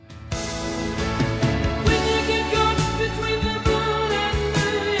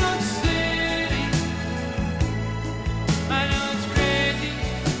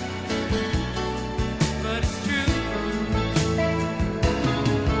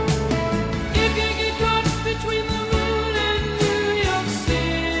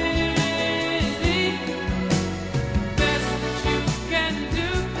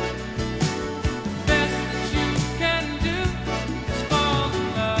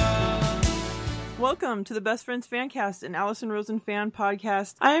welcome to the Best Friends Fancast, an Allison Rosen fan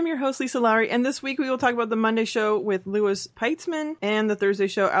podcast. I am your host, Lisa Lowry, and this week we will talk about the Monday show with Louis Peitzman and the Thursday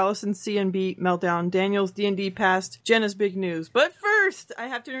show, Allison's CNB Meltdown, Daniel's D&D Past, Jenna's Big News. But first, I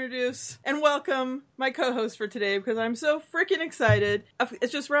have to introduce and welcome my co-host for today because I'm so freaking excited.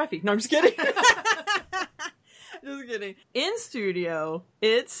 It's just Rafi. No, I'm just kidding. Just kidding. In studio,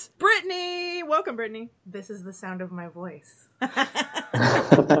 it's Brittany. Welcome, Brittany. This is the sound of my voice.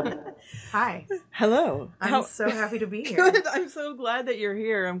 Hi. Hello. I'm so happy to be here. Good. I'm so glad that you're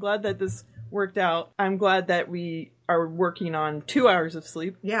here. I'm glad that this worked out. I'm glad that we are working on 2 hours of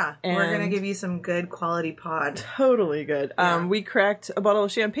sleep. Yeah. We're going to give you some good quality pod. Totally good. Yeah. We cracked a bottle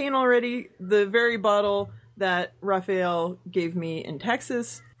of champagne already. The very bottle that Raphael gave me in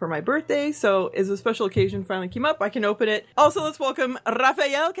Texas for my birthday. So as a special occasion finally came up, I can open it. Also, let's welcome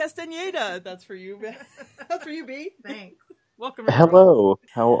Rafael Castaneda. That's for you. That's for you, B. Thanks. Welcome. Hello.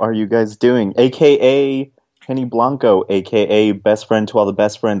 How are you guys doing? AKA Kenny Blanco, AKA Best Friend to All the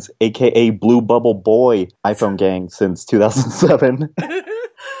Best Friends, AKA Blue Bubble Boy, iPhone Gang since 2007.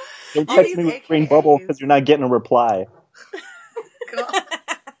 Don't text me with Green Bubble because you're not getting a reply.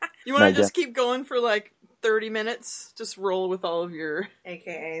 You want to just keep going for like 30 minutes? Just roll with all of your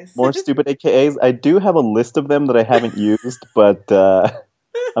AKAs. More stupid AKAs. I do have a list of them that I haven't used, but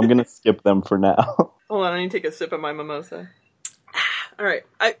I'm going to skip them for now. Hold on, I need to take a sip of my mimosa. All right.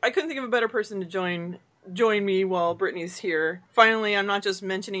 I couldn't think of a better person to join me while Brittany's here. Finally, I'm not just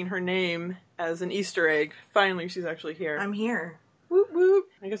mentioning her name as an Easter egg. Finally, she's actually here. I'm here. Whoop, whoop.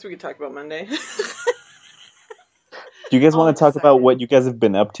 I guess we could talk about Monday. Do you guys want to talk about what you guys have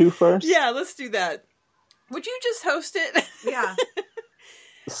been up to first? Yeah, let's do that. Would you just host it? Yeah.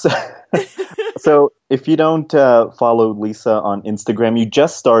 So if you don't follow Lisa on Instagram, you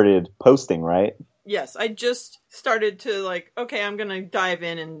just started posting, right? Yes, I just started to okay, I'm going to dive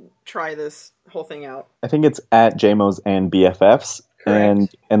in and try this whole thing out. I think it's at JMOs and BFFs.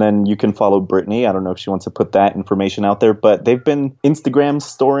 Correct. And then you can follow Brittany. I don't know if she wants to put that information out there, but they've been Instagram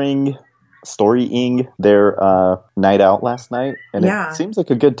storying their night out last night, and It seems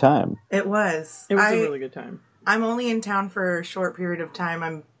like a good time. It was. It was a really good time. I'm only in town for a short period of time.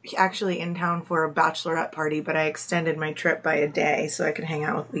 I'm actually in town for a bachelorette party, but I extended my trip by a day so I could hang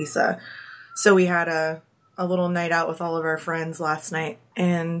out with Lisa. So we had a little night out with all of our friends last night.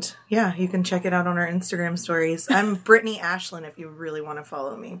 And yeah, you can check it out on our Instagram stories. I'm Brittany Ashlyn if you really want to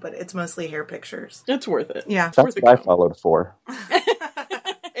follow me, but it's mostly hair pictures. It's worth it. Yeah. That's what I followed for.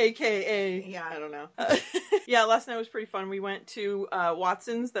 AKA, yeah, I don't know. Yeah, last night was pretty fun. We went to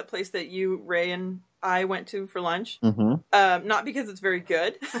Watson's, that place that you, Ray, and I went to for lunch. Mm-hmm. Not because it's very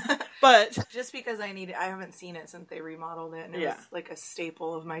good, but just because I haven't seen it since they remodeled it, and it was like a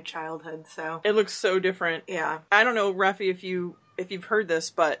staple of my childhood. So it looks so different. Yeah, I don't know, Rafi, if you've heard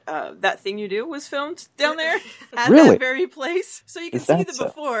this, but That Thing You Do was filmed down there at that very place. So you can see the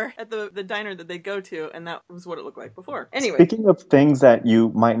before at the diner that they go to, and that was what it looked like before. Anyway. Speaking of things that you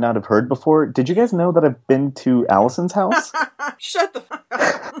might not have heard before, did you guys know that I've been to Allison's house? Shut the fuck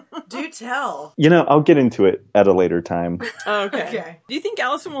up. Do tell. I'll get into it at a later time. Okay. Do you think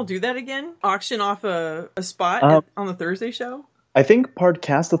Allison will do that again? Auction off a spot on the Thursday show? I think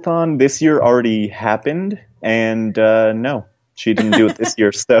Podcastathon this year already happened, and no. She didn't do it this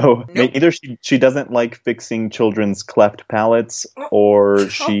year, so either she doesn't like fixing children's cleft palates, or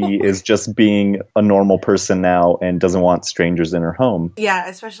she is just being a normal person now and doesn't want strangers in her home. Yeah,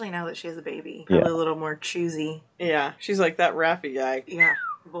 especially now that she has a baby. Probably a little more choosy. Yeah, she's like that Rafi guy. Yeah,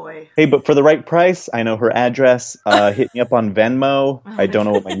 boy. Hey, but for the right price, I know her address. Hit me up on Venmo. I don't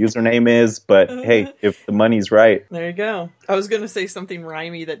know what my username is, but hey, if the money's right. There you go. I was going to say something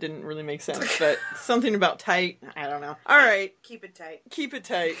rhymey that didn't really make sense, but something about tight. I don't know. All right. Keep it tight. Keep it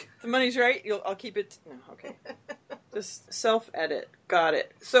tight. If the money's right, I'll keep it. No, okay. Just self-edit. Got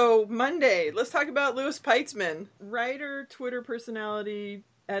it. So, Monday, let's talk about Louis Peitzman. Writer, Twitter personality,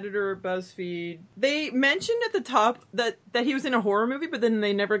 editor, BuzzFeed. They mentioned at the top that he was in a horror movie, but then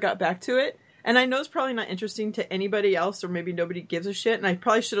they never got back to it. And I know it's probably not interesting to anybody else, or maybe nobody gives a shit, and I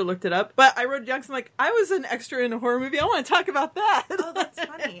probably should have looked it up. But I wrote it down, 'cause I'm like, I was an extra in a horror movie. I want to talk about that. Oh, that's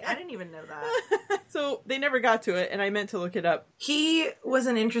funny. I didn't even know that. So they never got to it, and I meant to look it up. He was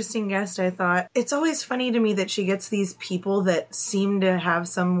an interesting guest, I thought. It's always funny to me that she gets these people that seem to have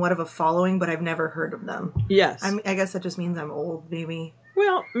somewhat of a following, but I've never heard of them. Yes. I guess that just means I'm old, maybe.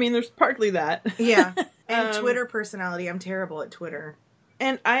 Well, I mean, there's partly that. Yeah. And Twitter personality. I'm terrible at Twitter.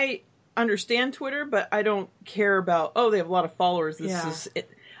 And I understand Twitter, but I don't care about, they have a lot of followers. This is it.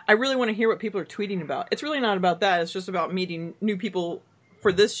 I really want to hear what people are tweeting about. It's really not about that. It's just about meeting new people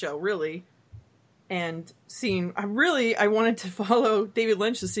for this show, really. and seeing, I wanted to follow David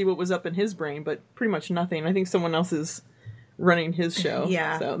Lynch to see what was up in his brain, but pretty much nothing. I think someone else is running his show.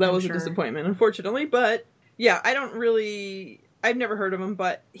 Yeah. So that was sure. a disappointment, unfortunately. But yeah, I've never heard of him,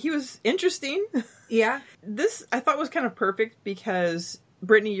 but he was interesting. Yeah. This I thought was kind of perfect because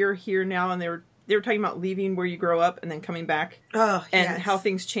Brittany, you're here now, and they were talking about leaving where you grow up and then coming back. Oh, and yes. how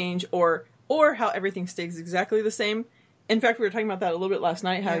things change or how everything stays exactly the same. In fact, we were talking about that a little bit last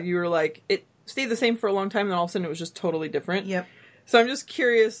night, how you were like, it stayed the same for a long time, and then all of a sudden it was just totally different. Yep. So I'm just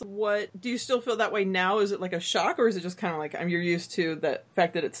curious, do you still feel that way now? Is it like a shock, or is it just kind of like, you're used to the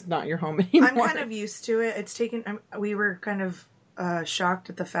fact that it's not your home anymore? I'm kind of used to it. It's taken, we were kind of shocked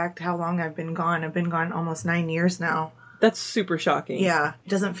at the fact how long I've been gone. I've been gone almost 9 years now. That's super shocking. Yeah, it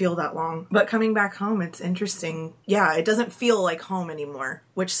doesn't feel that long. But coming back home, it's interesting. Yeah, it doesn't feel like home anymore,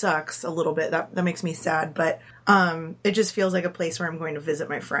 which sucks a little bit. That makes me sad. But it just feels like a place where I'm going to visit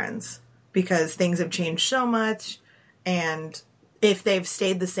my friends because things have changed so much. And if they've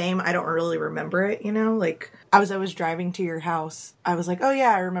stayed the same, I don't really remember it, you know? Like, as I was driving to your house, I was like, oh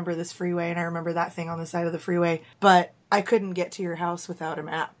yeah, I remember this freeway and I remember that thing on the side of the freeway. But I couldn't get to your house without a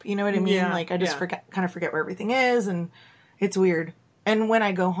map. You know what I mean? Yeah, like, I just forget where everything is, and it's weird. And when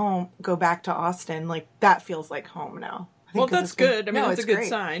I go back to Austin, like, that feels like home now. Well, that's good. I mean, that's a good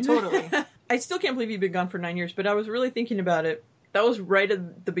sign. Totally. I still can't believe you've been gone for 9 years, but I was really thinking about it. That was right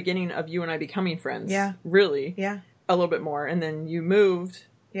at the beginning of you and I becoming friends. Yeah. Really. Yeah. A little bit more. And then you moved.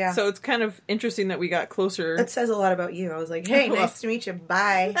 Yeah. So it's kind of interesting that we got closer. That says a lot about you. I was like, hey, nice to meet you.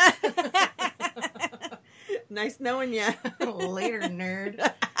 Bye. Nice knowing you. Later,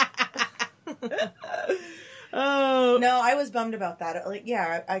 nerd. Oh. No, I was bummed about that. Like,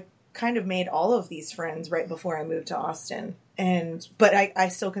 yeah, I kind of made all of these friends right before I moved to Austin. But I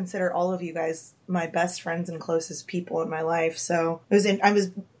still consider all of you guys my best friends and closest people in my life. So I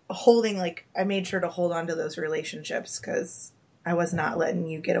made sure to hold on to those relationships because I was not letting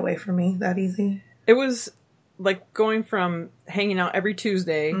you get away from me that easy. It was like going from hanging out every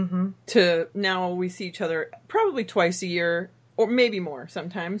Tuesday to now we see each other probably twice a year or maybe more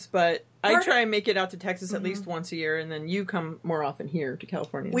sometimes, but I try and make it out to Texas at least once a year, and then you come more often here to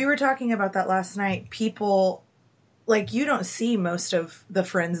California. We were talking about that last night. People, like, you don't see most of the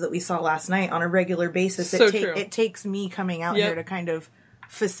friends that we saw last night on a regular basis. So true. It takes me coming out here to kind of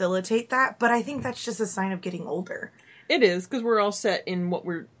facilitate that, but I think that's just a sign of getting older. It is, because we're all set in what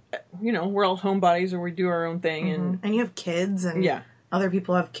we're all homebodies, or we do our own thing. And you have kids, and other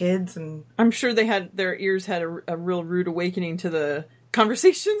people have kids, and I'm sure their ears had a real rude awakening to the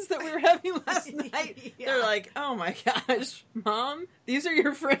conversations that we were having last night. They're like, oh my gosh, Mom, these are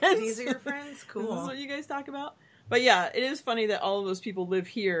your friends? These are your friends? Cool. This is what you guys talk about? But yeah, it is funny that all of those people live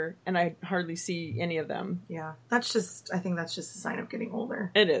here, and I hardly see any of them. Yeah. I think that's just a sign of getting older.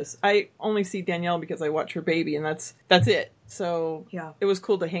 It is. I only see Danielle because I watch her baby, and that's it. So it was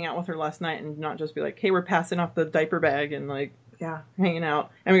cool to hang out with her last night and not just be like, hey, we're passing off the diaper bag and like hanging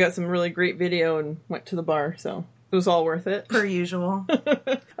out. And we got some really great video and went to the bar, so it was all worth it. Per usual.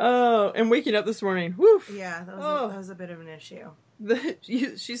 Oh, and waking up this morning. Woof. Yeah, that was a bit of an issue.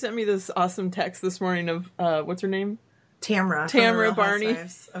 She sent me this awesome text this morning of, what's her name? Tamara Barney.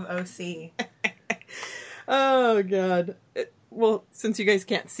 Of OC. Oh, God. Well, since you guys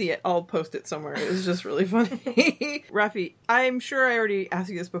can't see it, I'll post it somewhere. It was just really funny. Rafi, I'm sure I already asked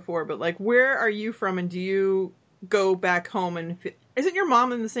you this before, but like, where are you from, and do you go back home? And isn't your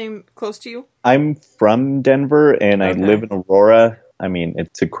mom close to you? I'm from Denver, and I live in Aurora. I mean,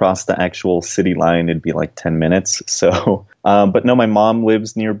 to cross the actual city line, it'd be like 10 minutes. So, but no, my mom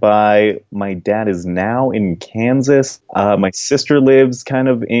lives nearby. My dad is now in Kansas. My sister lives kind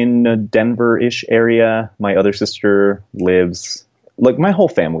of in a Denver-ish area. My other sister lives, like, my whole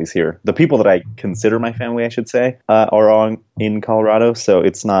family's here. The people that I consider my family, I should say, are in Colorado. So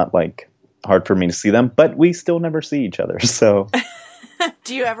it's not like hard for me to see them, but we still never see each other. So.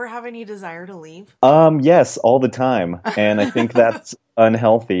 Do you ever have any desire to leave? Yes, all the time. And I think that's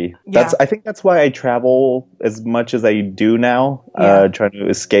unhealthy. I think that's why I travel as much as I do now, trying to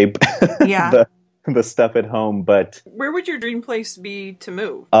escape the stuff at home. But where would your dream place be to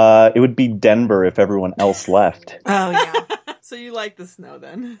move? It would be Denver if everyone else left. Oh, yeah. So you like the snow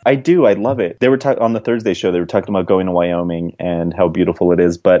then? I do. I love it. They were on the Thursday show. They were talking about going to Wyoming and how beautiful it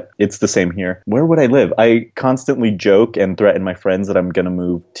is, but it's the same here. Where would I live? I constantly joke and threaten my friends that I'm going to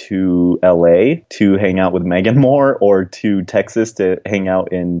move to LA to hang out with Megan more, or to Texas to hang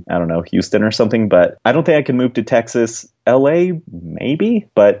out in, I don't know, Houston or something. But I don't think I can move to Texas. LA, maybe,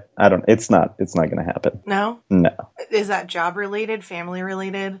 but it's not going to happen. No? No. Is that job related, family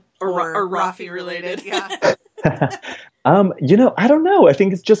related, or Rafi related? Yeah. I don't know. I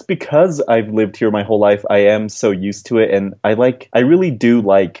think it's just because I've lived here my whole life. I am so used to it, and I really do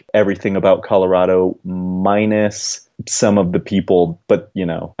like everything about Colorado, minus some of the people. But I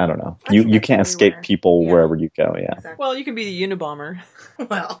don't know. I think You that's can't escape everywhere. people Yeah. wherever you go. Yeah. Exactly. Well, you can be the Unabomber.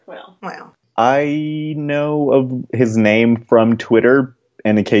 Well. I know of his name from Twitter,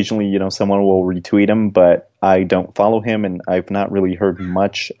 and occasionally, someone will retweet him, but I don't follow him, and I've not really heard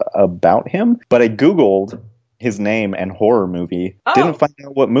much about him. But I Googled his name and horror movie. Oh. Didn't find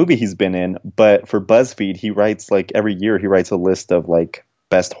out what movie he's been in, but for BuzzFeed, he writes every year he writes a list of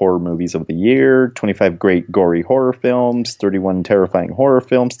best horror movies of the year, 25 great gory horror films, 31 terrifying horror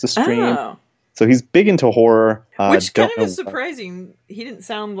films to stream. Oh. So he's big into horror. Which kind of know is surprising. He didn't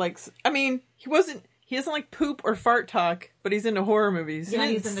sound like... I mean, he doesn't like poop or fart talk, but he's into horror movies. Yeah,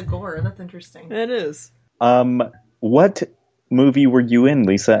 he's into gore. That's interesting. It is. What movie were you in,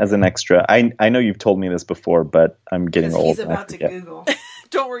 Lisa, as an extra? I know you've told me this before, but I'm getting old. He's and I about to forget. Google.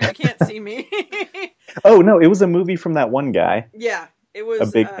 Don't worry, you can't see me. Oh, no, it was a movie from that one guy. Yeah, it was... A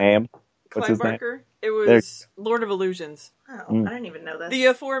big name. What's Clive his name? Barker. It was Lord of Illusions. Oh, I didn't even know this. The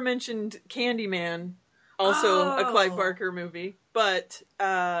aforementioned Candyman, also a Clive Oh. Barker movie. But,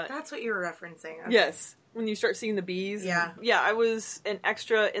 That's what you were referencing. Okay. yes, when you start seeing the bees. Yeah. Yeah, I was an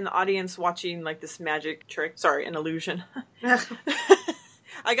extra in the audience watching, this magic trick. Sorry, an illusion.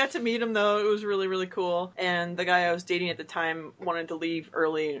 I got to meet him, though. It was really, really cool. And the guy I was dating at the time wanted to leave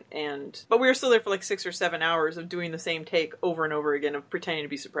early. But we were still there for 6 or 7 hours of doing the same take over and over again of pretending to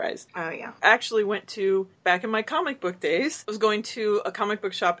be surprised. Oh, yeah. I actually went to, back in my comic book days, I was going to a comic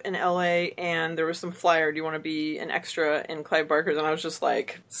book shop in LA, and there was some flyer, do you want to be an extra in Clive Barker's? And I was just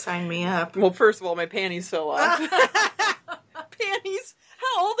like, Sign me up. well, first of all, my panties fell off. Panties?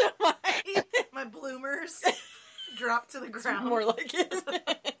 How old am I? My bloomers dropped to the ground. More like it.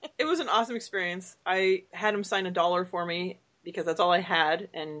 It was an awesome experience. I had him sign $1 for me because that's all I had,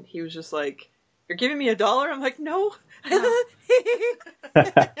 and he was just like, "You're giving me $1?" I'm like, "No."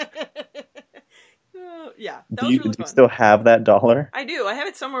 Yeah, that Do was you, really do you fun. still have that dollar? I do. I have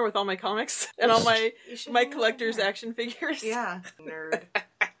it somewhere with all my comics and all my You should my have collector's that. action figures. Yeah. Nerd.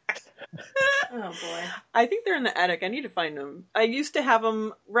 Oh, boy. I think they're in the attic. I need to find them. I used to have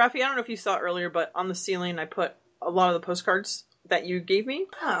them, Rafi, I don't know if you saw it earlier, but on the ceiling I put a lot of the postcards that you gave me.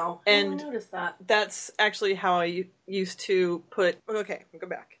 Oh, And- I noticed that. That's actually how I used to put... Okay, I'll go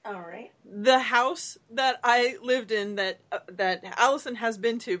back. All right. The house that I lived in that Allison has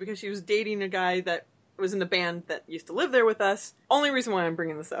been to because she was dating a guy that was in the band that used to live there with us. Only reason why I'm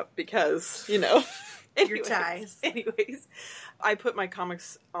bringing this up because, Your ties. Anyways, I put my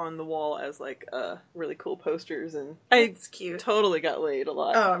comics on the wall as really cool posters, and It's cute. totally got laid a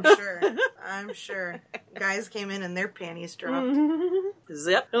lot. Oh, I'm sure. I'm sure. Guys came in and their panties dropped.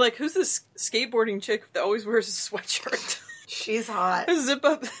 Zip. They're like, who's this skateboarding chick that always wears a sweatshirt? She's hot. A zip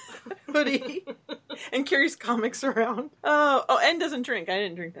up hoodie and carries comics around. Oh, and doesn't drink. I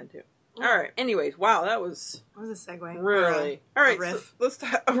didn't drink then too. All right. Anyways, wow, that was What was a segue? really Or all right. a riff. So let's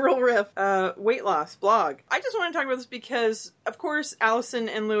talk a real riff. Weight loss blog. I just want to talk about this because, of course, Allison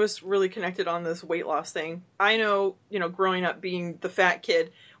and Lewis really connected on this weight loss thing. I know, growing up being the fat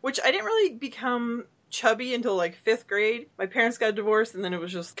kid, which I didn't really become chubby until 5th grade. My parents got divorced, and then it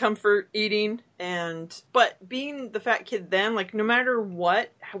was just comfort eating. But being the fat kid then, no matter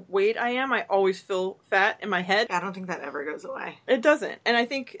what weight I am, I always feel fat in my head. I don't think that ever goes away. It doesn't. And I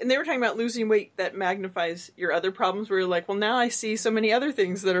think, and they were talking about losing weight that magnifies your other problems where you're like, well, now I see so many other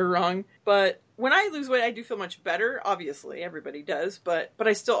things that are wrong. But when I lose weight, I do feel much better. Obviously, everybody does. But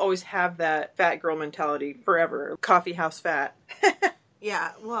I still always have that fat girl mentality forever. Coffee house fat.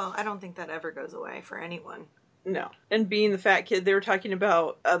 Yeah, well, I don't think that ever goes away for anyone. No. And being the fat kid, they were talking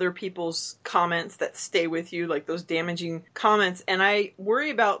about other people's comments that stay with you, those damaging comments. And I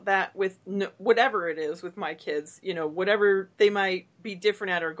worry about that with whatever it is with my kids, whatever they might be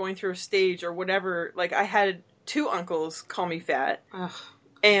different at or going through a stage or whatever. I had 2 uncles call me fat. Ugh.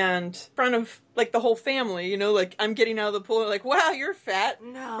 And in front of the whole family, I'm getting out of the pool, wow, you're fat.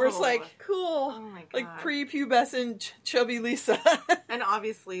 No. Where it's cool. Oh my God. Prepubescent chubby Lisa. And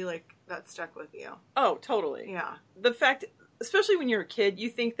obviously, that stuck with you. Oh, totally. Yeah. The fact, especially when you're a kid, you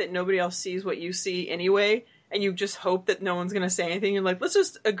think that nobody else sees what you see anyway, and you just hope that no one's going to say anything. You're like, let's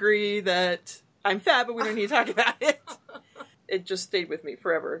just agree that I'm fat, but we don't need to talk about it. It just stayed with me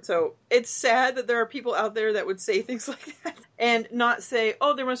forever. So it's sad that there are people out there that would say things like that and not say,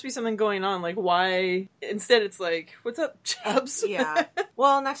 oh, there must be something going on. Why? Instead, it's what's up, chubs? Yeah.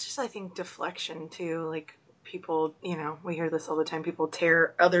 Well, and that's just, I think, deflection, too. people, we hear this all the time. People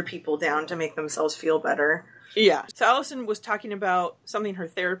tear other people down to make themselves feel better. Yeah. So Allison was talking about something her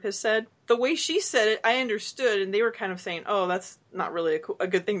therapist said. The way she said it, I understood, and they were kind of saying, oh, that's not really a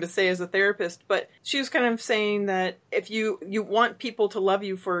good thing to say as a therapist. But she was kind of saying that if you want people to love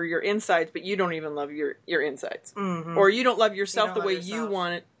you for your insides, but you don't even love your insides. Mm-hmm. Or you don't love yourself the way you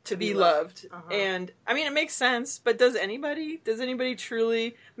want it to be loved. Uh-huh. And, I mean, it makes sense, but does anybody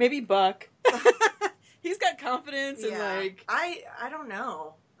truly, maybe Buck, he's got confidence and like... I don't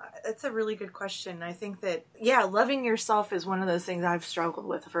know. That's a really good question. I think that, loving yourself is one of those things I've struggled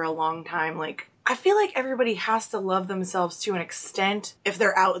with for a long time. Like, I feel like everybody has to love themselves to an extent if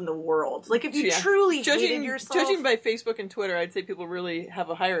they're out in the world. Like, if you truly hated yourself... Judging by Facebook and Twitter, I'd say people really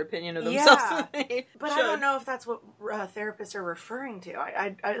have a higher opinion of themselves than they But should. I don't know if that's what therapists are referring to.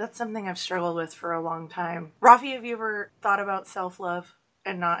 I that's something I've struggled with for a long time. Rafi, have you ever thought about self-love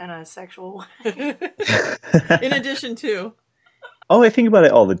and not in a sexual way? In addition to... Oh, I think about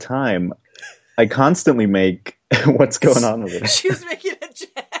it all the time. I constantly make what's going on over there. She was making a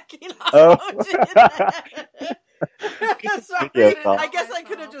jacking off. Oh. Sorry, Yeah, I guess I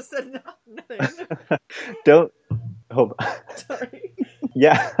could have just said nothing. Don't hold on. Sorry.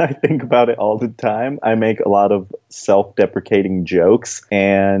 Yeah, I think about it all the time. I make a lot of self-deprecating jokes,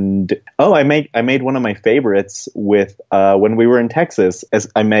 and I made one of my favorites with when we were in Texas. As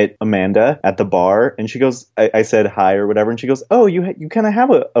I met Amanda at the bar, and she goes, I said hi or whatever, and she goes, "Oh, you kind of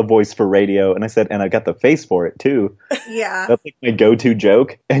have a voice for radio," and I said, "And I got the face for it too." Yeah, that's like my go-to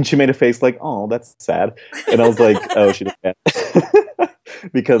joke, and she made a face like, "Oh, that's sad," and I was like, "Oh, she didn't."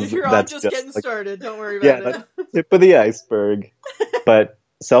 Because you're all that's just getting started. Don't worry about it. That's the tip of the iceberg. But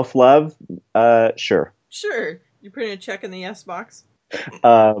self-love, sure. Sure. You're putting a check in the yes box?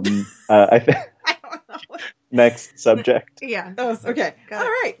 I think. I don't know. Next subject. Yeah. Oh, okay. Got All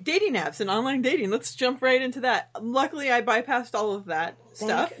it. right. Dating apps and online dating. Let's jump right into that. Luckily, I bypassed all of that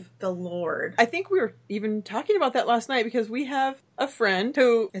stuff. Thank the Lord. I think we were even talking about that last night because we have a friend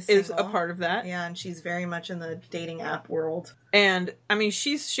who is a single. part of that. Yeah, and she's very much in the dating app world. And, I mean,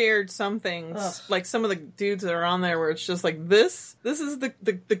 she's shared some things, Ugh. like some of the dudes that are on there where it's just like, this is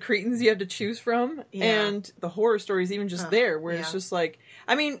the cretins you have to choose from. Yeah. And the horror stories even just there, where it's just like,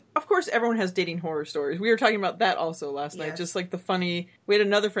 I mean, of course everyone has dating horror stories. We were talking about that also last night. Just like the funny, we had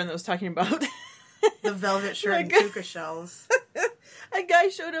another friend that was talking about the velvet shirt and puka shells. A guy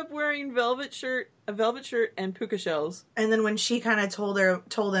showed up wearing a velvet shirt and puka shells. And then when she kind of told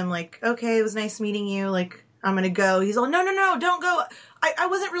him like, okay, it was nice meeting you, like, I'm gonna go. He's all, no, don't go. I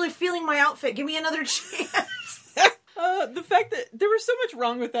wasn't really feeling my outfit. Give me another chance. The fact that there was so much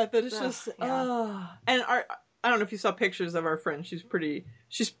wrong with that it's just, yeah. And I don't know if you saw pictures of our friend. She's pretty,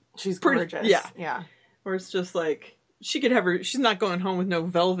 she's pretty gorgeous. Yeah. Where it's just like, she could have she's not going home with no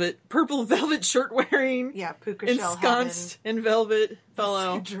purple velvet shirt wearing. Yeah, puka shell ensconced in velvet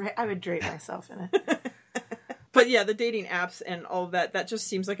fellow. I would drape myself in it. But yeah, the dating apps and all of that just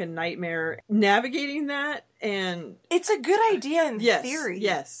seems like a nightmare. Navigating that, and it's a good idea in theory.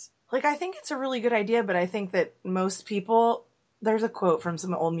 Yes. Like, I think it's a really good idea, but I think that most people, there's a quote from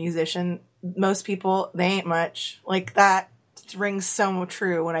some old musician, most people, they ain't much. Like, that rings so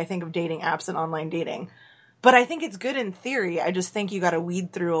true when I think of dating apps and online dating. But I think it's good in theory. I just think you gotta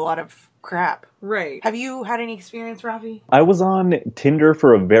weed through a lot of crap. Right. Have you had any experience, Rafi? I was on Tinder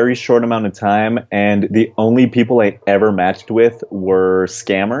for a very short amount of time, and the only people I ever matched with were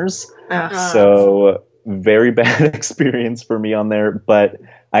scammers. So very bad experience for me on there. But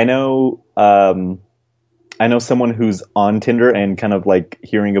I know someone who's on Tinder, and kind of like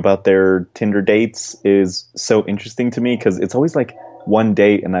hearing about their Tinder dates is so interesting to me because it's always like one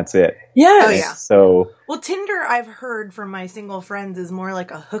date and that's it. Yes. Oh, yeah. So, well, Tinder, I've heard from my single friends, is more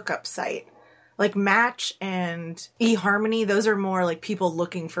like a hookup site. Like Match and eHarmony, those are more like people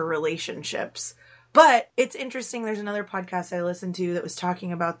looking for relationships. But it's interesting. There's another podcast I listened to that was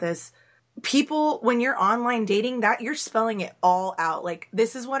talking about this. People, when you're online dating, that you're spelling it all out. Like,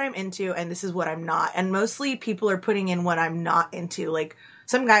 this is what I'm into and this is what I'm not. And mostly people are putting in what I'm not into. Like,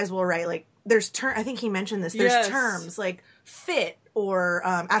 some guys will write, like, there's I think he mentioned this. There's terms like fit or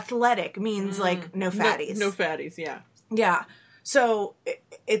athletic means like no fatties. No fatties, yeah. Yeah. So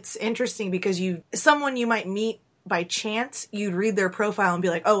it's interesting because someone you might meet by chance, you'd read their profile and be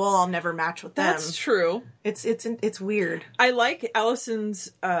like, oh, well, I'll never match with them. That's true. It's weird. I like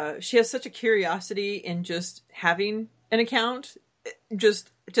Allison's, she has such a curiosity in just having an account,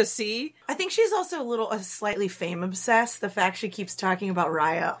 just to see. I think she's also a slightly fame obsessed. The fact she keeps talking about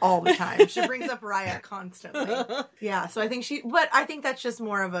Raya all the time. She brings up Raya constantly. Yeah, so I think that's just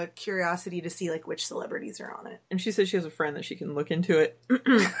more of a curiosity to see like which celebrities are on it. And she says she has a friend that she can look into it.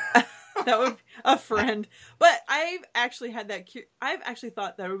 That would be a friend. But I've actually had that. I've actually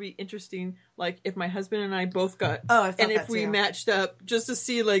thought that would be interesting. Like if my husband and I both got, I thought and that if we too. matched up, just to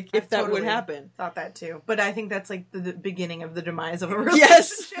see like if that would totally happen. Thought that too, but I think that's like the beginning of the demise of a relationship.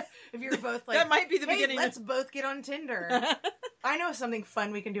 Yes. If you're both like, That might be the hey, beginning. let's both get on Tinder. I know something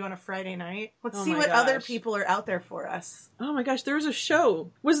fun we can do on a Friday night. Let's Oh see my what other gosh. people are out there for us. Oh my gosh, there was a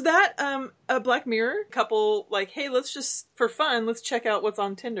show. Was that a Black Mirror couple? Like, hey, let's just for fun, let's check out what's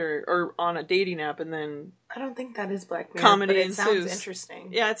on Tinder or on a dating app, and then I don't think that is Black Mirror. Comedy but it ensues. sounds interesting.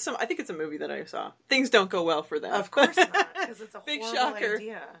 yeah, it's some. I think it's a movie that I saw. Things don't go well for them. Of course not, because it's a Big horrible shocker.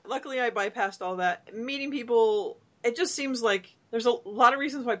 idea. Luckily, I bypassed all that. Meeting people, it just seems like there's a lot of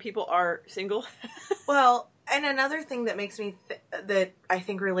reasons why people are single. Well, and another thing that makes me that I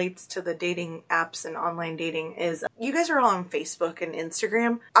think relates to the dating apps and online dating is you guys are all on Facebook and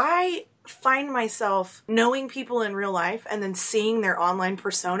Instagram. I find myself knowing people in real life and then seeing their online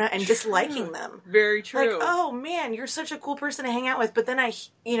persona and disliking them. Very true. Like, oh man, you're such a cool person to hang out with. But then I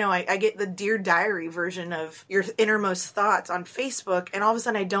get the Dear Diary version of your innermost thoughts on Facebook, and all of a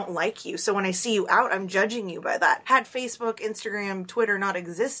sudden I don't like you. So when I see you out, I'm judging you by that. Had Facebook, Instagram, Twitter not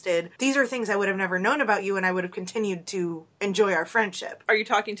existed, these are things I would have never known about you, and I would have continued to enjoy our friendship. Are you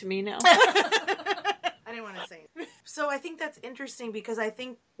talking to me now? I didn't want to say it. So I think that's interesting because I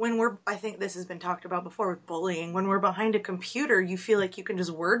think this has been talked about before with bullying. When we're behind a computer, you feel like you can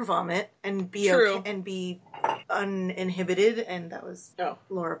just word vomit and be True. okay, and be uninhibited. And that was Oh.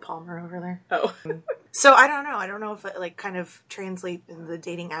 Laura Palmer over there. Oh. So I don't know. I don't know if it like kind of translate in the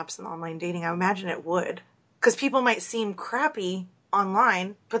dating apps and online dating. I imagine it would, because people might seem crappy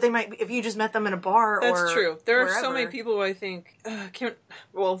online, but they might be, if you just met them in a bar. That's or true. There are so wherever. many people who I think, a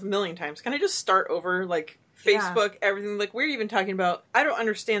million times. Can I just start over, like, Facebook, everything? Like, we're even talking about, I don't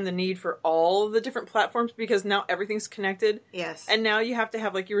understand the need for all the different platforms because now everything's connected. Yes. And now you have to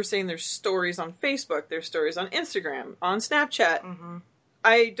have, like you were saying, there's stories on Facebook, there's stories on Instagram, on Snapchat. Mm-hmm.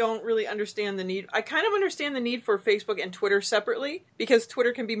 I don't really understand the need. I kind of understand the need for Facebook and Twitter separately because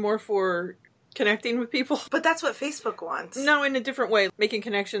Twitter can be more for connecting with people. But that's what Facebook wants. No, in a different way. Making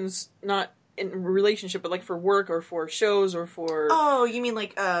connections, not in relationship, but like for work or for shows or for... Oh, you mean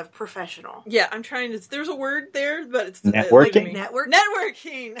like professional? Yeah, I'm trying to... There's a word there, but it's... Networking?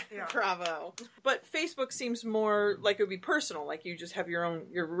 Networking? Yeah. Bravo. But Facebook seems more like it would be personal. Like you just have your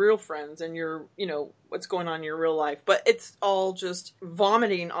real friends and your, what's going on in your real life. But it's all just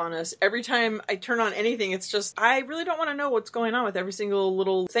vomiting on us. Every time I turn on anything, it's just... I really don't want to know what's going on with every single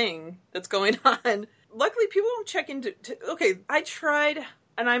little thing that's going on. Luckily, people don't check into... Okay, I tried...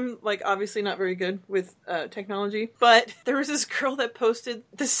 And I'm, like, obviously not very good with technology. But there was this girl that posted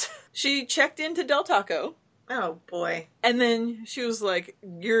this. She checked into Del Taco. Oh, boy. And then she was like,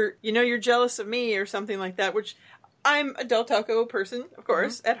 you're jealous of me or something like that. Which I'm a Del Taco person, of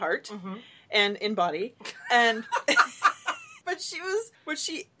course, at heart. Mm-hmm. And in body. And... But she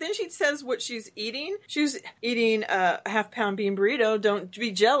says what she's eating. She was eating a half-pound bean burrito. Don't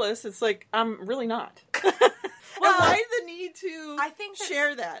be jealous. It's like, I'm really not. Well, why the need to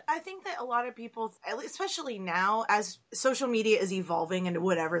share that? I think that a lot of people, especially now, as social media is evolving into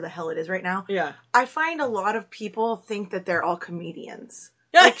whatever the hell it is right now, Yeah. I find a lot of people think that they're all comedians.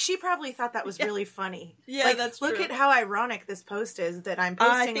 Like, she probably thought that was really funny. Yeah, like, that's look true. at how ironic this post is that I'm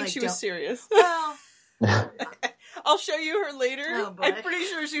posting. I think like, she was serious. Well, I'll show you her later. Oh, boy. I'm pretty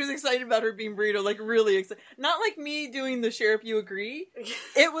sure she was excited about her bean burrito, like really excited. Not like me doing the share if you agree.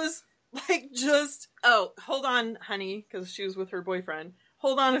 It was like just, oh, hold on, honey, because she was with her boyfriend.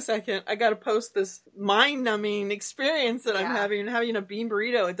 Hold on a second. I got to post this mind-numbing experience that I'm having a bean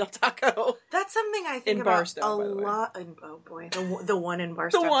burrito at Del Taco. That's something I think In about Barstow, by the way. lot. Oh boy, the one in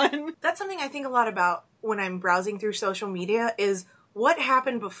Barstow. The one. That's something I think a lot about when I'm browsing through social media is what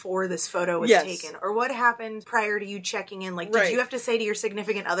happened before this photo was taken, or what happened prior to you checking in. Like, did you have to say to your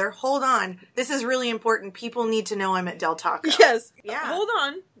significant other, "Hold on, this is really important. People need to know I'm at Del Taco." Yes. Yeah. Hold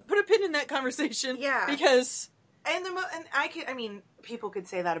on. Put a pin in that conversation. Yeah. Because. And people could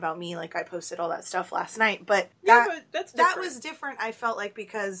say that about me, like I posted all that stuff last night, but that's that was different. I felt like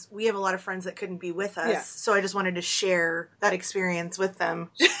because we have a lot of friends that couldn't be with us, so I just wanted to share that experience with them.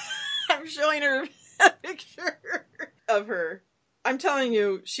 I'm showing her a picture of her. I'm telling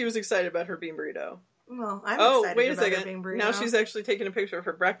you, she was excited about her bean burrito. Well, I'm excited wait a about her second. bean burrito. Now she's actually taking a picture of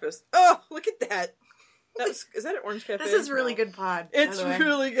her breakfast. Oh, look at that. Is that an Orange Cafe? This is really good pod. It's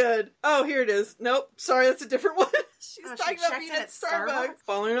really good. Oh, here it is. Nope. Sorry, that's a different one. She's talking about being at Starbucks.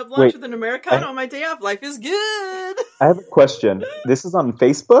 Following up lunch with an Americano on my day off. Life is good. I have a question. This is on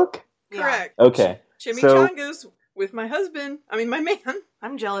Facebook? Correct. Okay. Chimichangas with my husband. I mean, my man.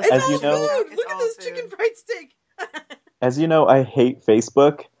 I'm jealous. It's As all you know- food. Look at this chicken fried steak. As you know, I hate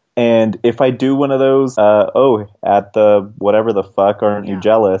Facebook. And if I do one of those, at the whatever the fuck, aren't you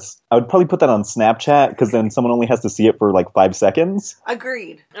jealous? I would probably put that on Snapchat because then someone only has to see it for like 5 seconds.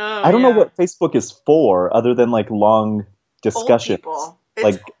 Agreed. Oh, I don't know what Facebook is for other than like long discussions. Old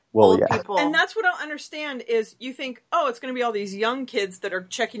people. Like, well, old yeah. people. And that's what I don't understand is you think, oh, it's going to be all these young kids that are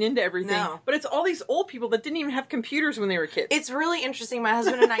checking into everything. No. But it's all these old people that didn't even have computers when they were kids. It's really interesting. My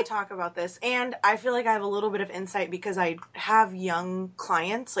husband and I talk about this, and I feel like I have a little bit of insight because I have young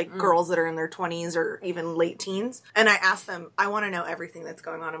clients, like girls that are in their 20s or even late teens, and I ask them, I want to know everything that's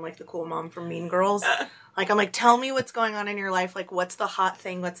going on. I'm like the cool mom from Mean Girls. I'm like, tell me what's going on in your life. Like, what's the hot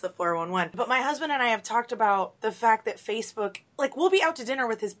thing? What's the 411? But my husband and I have talked about the fact that Facebook, like, we'll be out to dinner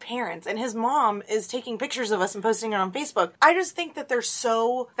with his parents, and his mom is taking pictures of us and posting it on Facebook. I just think that they're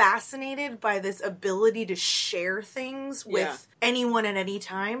so fascinated by this ability to share things with anyone at any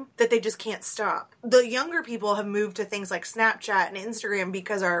time that they just can't stop. The younger people have moved to things like Snapchat and Instagram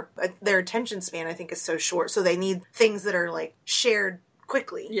because their attention span, I think, is so short. So they need things that are, like, shared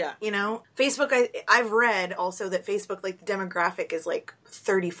quickly. Yeah. You know? Facebook, I've read also that Facebook, like, the demographic is, like,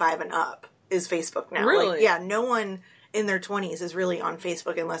 35 and up is Facebook now. Really? Like, yeah, no one in their 20s is really on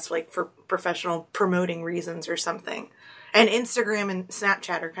Facebook unless, like, for professional promoting reasons or something. And Instagram and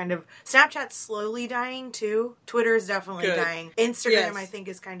Snapchat are kind of... Snapchat's slowly dying, too. Twitter is definitely dying. Instagram, I think,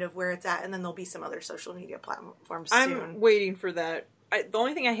 is kind of where it's at. And then there'll be some other social media platforms soon. I'm waiting for that. The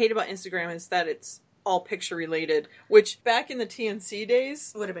only thing I hate about Instagram is that it's all picture related, which back in the TNC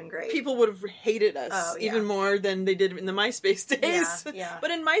days would have been great. People would have hated us even more than they did in the MySpace days. Yeah. But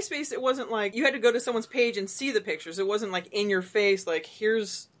in MySpace, it wasn't like you had to go to someone's page and see the pictures. It wasn't like in your face, like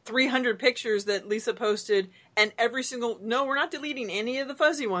here's 300 pictures that Lisa posted, and every single... No, we're not deleting any of the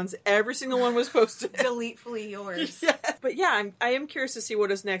fuzzy ones. Every single one was posted. Deletefully yours. Yeah. But yeah, I am curious to see what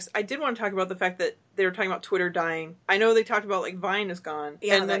is next. I did want to talk about the fact that they were talking about Twitter dying. I know they talked about, like, Vine is gone.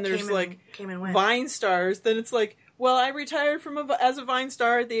 Yeah, and then there's, came and went. Vine stars. Then it's like, well, I retired as a Vine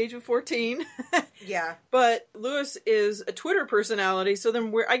star at the age of 14. Yeah. But Lewis is a Twitter personality, so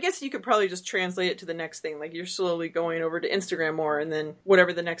then I guess you could probably just translate it to the next thing. Like, you're slowly going over to Instagram more, and then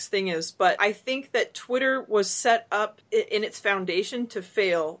whatever the next thing is. But I think that Twitter was set up in its foundation to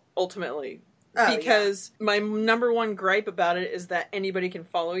fail, ultimately. Because my number one gripe about it is that anybody can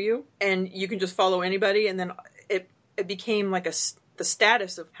follow you, and you can just follow anybody, and then it became like the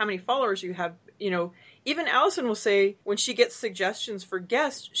status of how many followers you have, you know. Even Allison will say when she gets suggestions for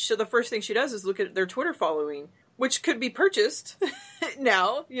guests, the first thing she does is look at their Twitter following, which could be purchased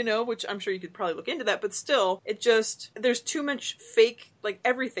now, you know, which I'm sure you could probably look into that. But still, there's too much fake, like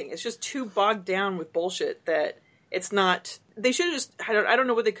everything. It's just too bogged down with bullshit that it's not, they should have just, I don't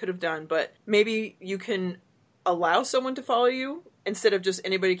know what they could have done, but maybe you can allow someone to follow you instead of just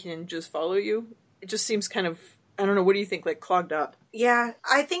anybody can just follow you. It just seems kind of, I don't know, what do you think, like clogged up? Yeah,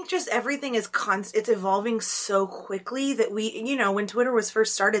 I think just everything is it's evolving so quickly that when Twitter was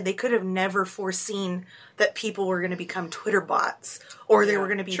first started, they could have never foreseen that people were going to become Twitter bots, or there were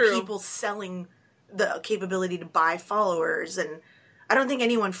going to be people selling the capability to buy followers, and I don't think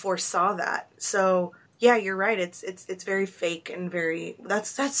anyone foresaw that. So yeah, you're right. It's very fake and very that's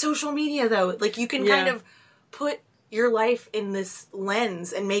social media though. Like you can kind of put your life in this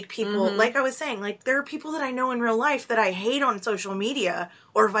lens and make people, like I was saying, like there are people that I know in real life that I hate on social media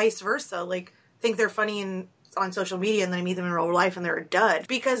or vice versa. Like think they're funny on social media and then I meet them in real life and they're a dud.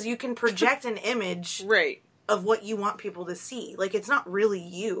 Because you can project an image of what you want people to see. Like it's not really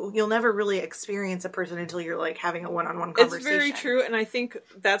you. You'll never really experience a person until you're like having a one-on-one conversation. It's very true, and I think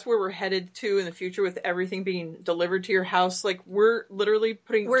that's where we're headed to in the future with everything being delivered to your house. Like we're literally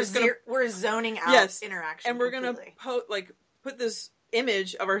we're zoning out interaction, and we're gonna put this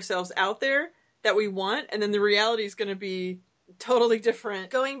image of ourselves out there that we want, and then the reality is gonna be totally different.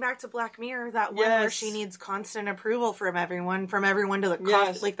 Going back to Black Mirror, that one where she needs constant approval from everyone to the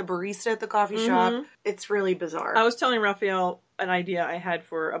coffee, like the barista at the coffee shop. It's really bizarre. I was telling Raphael an idea I had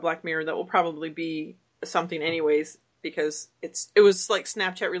for a Black Mirror that will probably be something anyways, because it was like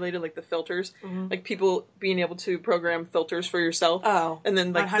Snapchat related, like the filters, like people being able to program filters for yourself. Oh, and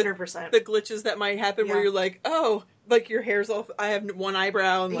then like 100%. The glitches that might happen where you're like, oh, like your hair's off. I have one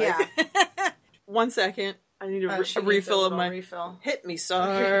eyebrow and like 1 second. I need a refill of my refill. Hit me,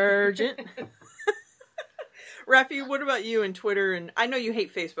 Sergeant. Rafi, what about you and Twitter? And I know you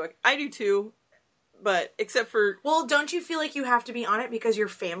hate Facebook. I do too, but except for... Well, don't you feel like you have to be on it because your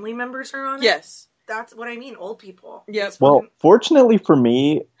family members are on it? Yes. That's what I mean, old people. Yes. Well, fortunately for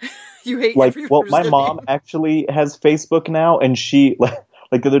me, you hate my mom actually has Facebook now, and she,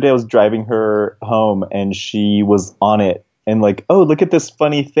 like the other day I was driving her home, and she was on it, and like, oh, look at this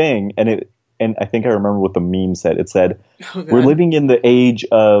funny thing, and and I think I remember what the meme said. It said, Oh, God. "We're living in the age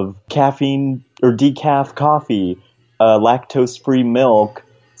of caffeine or decaf coffee, lactose-free milk,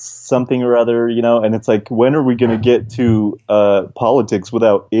 something or other, you know." And it's like, when are we going to get to politics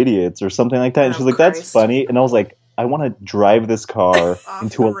without idiots or something like that? And she's like, Christ. "That's funny." And I was like, I want to drive this car Off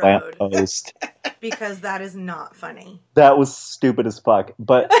into the a road. lamppost. Because that is not funny. That was stupid as fuck.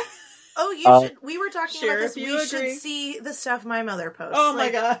 But Oh, you should. We were talking Share about this. if We you should agree. see the stuff my mother posts. Oh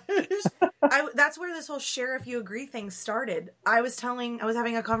Like, my gosh. that's where this whole share if you agree thing started. I was having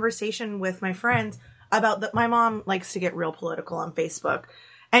a conversation with my friends about that. My mom likes to get real political on Facebook,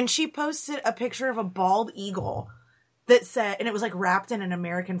 and she posted a picture of a bald eagle that said, and it was like wrapped in an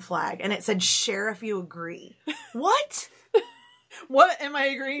American flag, and it said, "Share if you agree." What? What am I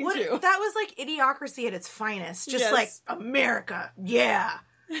agreeing What? to? That was like idiocracy at its finest. Just Yes. like, America, yeah.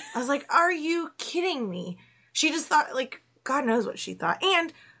 I was like, are you kidding me? She just thought, like, God knows what she thought.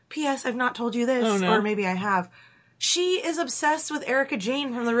 And, P.S., I've not told you this, Oh, no. or maybe I have. She is obsessed with Erica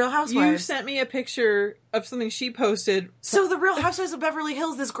Jane from The Real You Housewives. sent me a picture of something she posted. So The Real Housewives of Beverly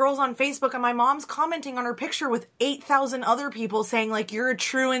Hills, this girl's on Facebook, and my mom's commenting on her picture with 8,000 other people saying, like, you're a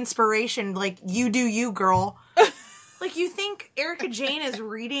true inspiration. Like, you do you, girl. Like, you think Erica Jane is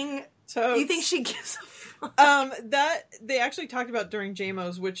reading... Totes. You think she gives a fuck? That they actually talked about during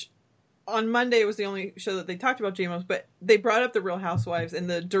JMO's, which on Monday was the only show that they talked about JMO's, but they brought up the Real Housewives and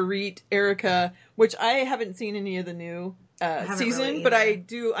the Dorit, Erica, which I haven't seen any of the new haven't season, really but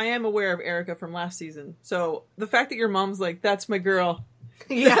either. I am aware of Erica from last season. So the fact that your mom's like, "That's my girl,"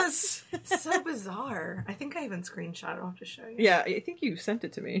 Yes. So bizarre. I think I even screenshot it. I'll have to show you. yeah, I think you sent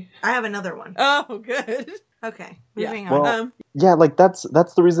it to me. I have another one. Oh, good. Okay. Yeah. Moving on. Well, yeah, like that's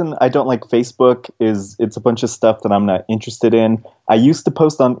the reason I don't like Facebook. Is it's a bunch of stuff that I'm not interested in. I used to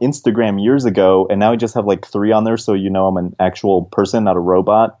post on Instagram years ago, and now I just have like 3 on there, so you know I'm an actual person, not a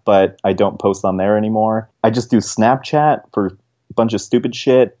robot. But I don't post on there anymore. I just do Snapchat for a bunch of stupid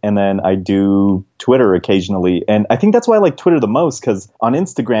shit, and then I do Twitter occasionally. And I think that's why I like Twitter the most, because on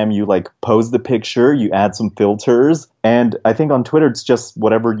Instagram you like pose the picture, you add some filters, and I think on Twitter it's just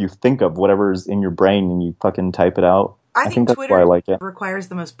whatever you think of, whatever's in your brain, and you fucking type it out. I think that's Twitter why I like it. requires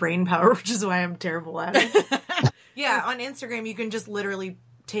the most brain power, which is why I'm terrible at it. Yeah, on Instagram you can just literally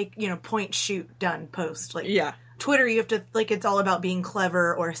take, point, shoot, done, post. Like Yeah. Twitter, you have to, like, it's all about being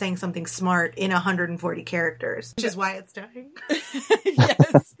clever or saying something smart in 140 characters, which is why it's dying.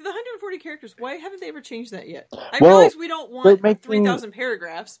 Yes. The 140 characters, why haven't they ever changed that yet? I Well, realize we don't they're want making- 3,000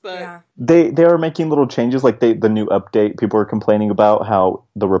 paragraphs, but Yeah. They are making little changes, like the new update. People are complaining about how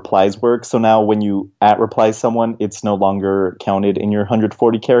the replies work. So now when you reply someone, it's no longer counted in your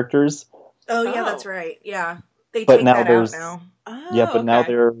 140 characters. Oh, yeah, Oh. that's right. Yeah. They But take now that out there's- now. Oh, Yeah, but now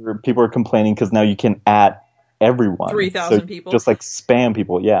okay. people are complaining because now you can everyone. 3,000 So people. just like spam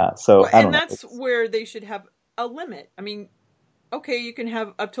people. Yeah. So Well, I don't and know. that's where they should have a limit. I mean, okay, you can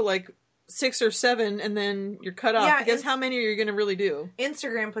have up to like 6 or 7, and then you're cut off, Yeah, because it's- how many are you going to really do?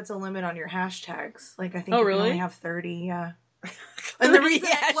 Instagram puts a limit on your hashtags. Like, I think Oh, you can really? only have 30, yeah. And the 30 reason,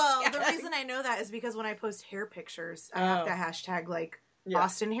 the hashtags. reason I know that is because when I post hair pictures, I have Oh. to hashtag, like, Yeah.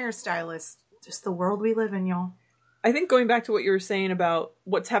 Austin hairstylist. Just the world we live in, y'all. I think going back to what you were saying about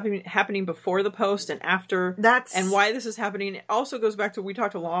what's happening before the post and after, That's... and why this is happening, it also goes back to, we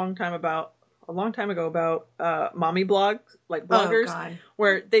talked a long time ago about mommy blogs, like bloggers, Oh, God.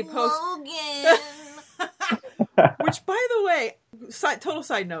 where they post. Logan! Which, by the way, total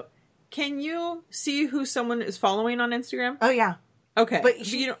side note, can you see who someone is following on Instagram? Oh, yeah. Okay, But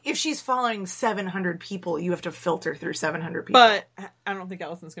you know, if she's following 700 people, you have to filter through 700 people. but I don't think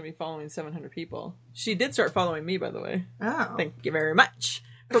Allison's going to be following 700 people. She did start following me, by the way. Oh. Thank you very much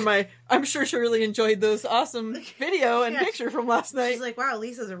for my. I'm sure she really enjoyed those awesome video and Yeah. picture from last night. She's like, wow,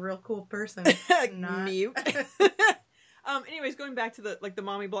 Lisa's a real cool person. Not. Mute. Anyways, going back to the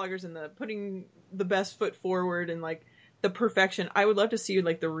mommy bloggers and the putting the best foot forward and like the perfection. I would love to see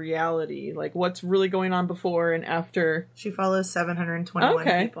like the reality, like what's really going on before and after. She follows 721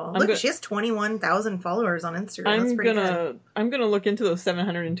 Okay. people. Look, she has 21,000 followers on Instagram. That's pretty good. I'm gonna look into those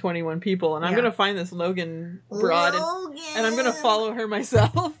 721 people, and I'm Yeah. gonna find this Logan broad, and I'm gonna follow her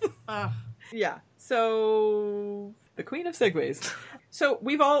myself. Ugh. Yeah. So the queen of segues. So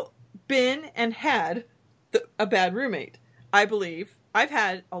we've all been and had a bad roommate. I believe I've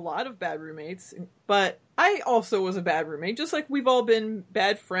had a lot of bad roommates, but I also was a bad roommate, just like we've all been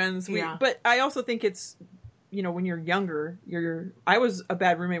bad friends. Yeah. But I also think it's, when you're younger, I was a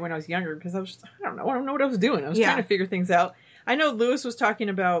bad roommate when I was younger because I don't know what I was doing. I was trying to figure things out. I know Lewis was talking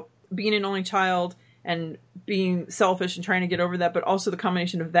about being an only child and being selfish and trying to get over that, but also the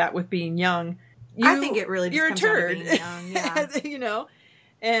combination of that with being young. I think it really just you're comes a down to turd. being young, yeah.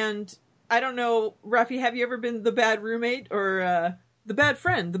 And I don't know, Rafi, have you ever been the bad roommate or the bad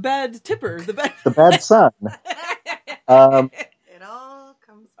friend, the bad tipper, the bad... The bad son. It all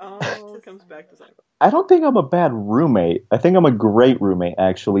comes back to Seinfeld. I don't think I'm a bad roommate. I think I'm a great roommate,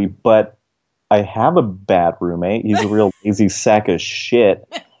 actually, but I have a bad roommate. He's a real lazy sack of shit.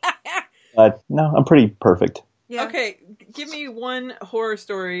 But no, I'm pretty perfect. Yeah. Okay, give me one horror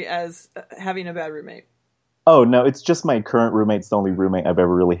story as having a bad roommate. Oh, no, it's just my current roommate's the only roommate I've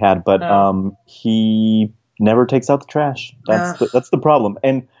ever really had, but Oh. he never takes out the trash. That's the problem.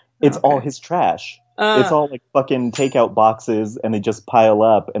 And it's all his trash. It's all like fucking takeout boxes, and they just pile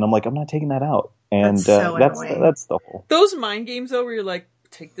up, and I'm like, I'm not taking that out. And That's so annoying. that's the whole. Those mind games, though, where you're like,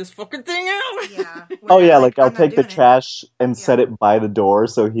 take this fucking thing out. Yeah. Oh yeah, like I'll I'm not take the doing it. trash and set it by the door,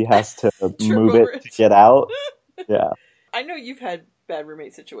 so he has to move over it to it. get out. Yeah. I know you've had bad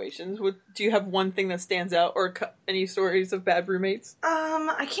roommate situations. Do you have one thing that stands out, or any stories of bad roommates?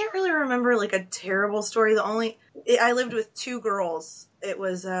 I can't really remember like a terrible story. I lived with two girls. It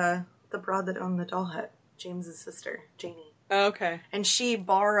was the broad that owned the doll hut, James's sister, Janie. Okay. And she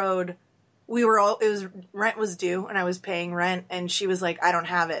borrowed. Rent was due, and I was paying rent, and she was like, "I don't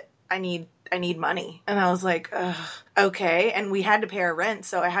have it. I need money." And I was like, ugh, okay. And we had to pay our rent,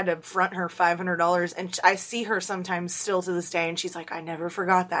 so I had to front her $500. And I see her sometimes still to this day, and she's like, "I never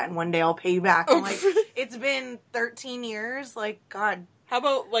forgot that, and one day I'll pay you back." I'm like, it's been 13 years. Like, God. How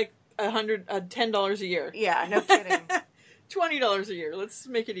about like $10 a year? Yeah, no kidding. $20 a year. Let's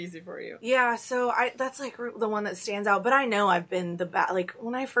make it easy for you. Yeah, so that's like the one that stands out. But I know I've been the bad. Like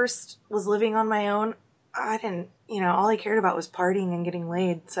when I first was living on my own, I didn't, all I cared about was partying and getting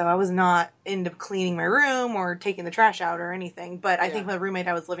laid. So I was not into cleaning my room or taking the trash out or anything. But I think the roommate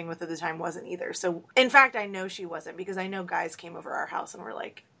I was living with at the time wasn't either. So in fact, I know she wasn't, because I know guys came over our house and were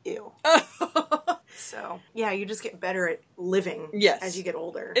like, ew. So yeah, you just get better at living as you get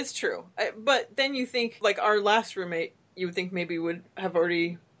older. It's true. But then you think, like our last roommate, you would think maybe would have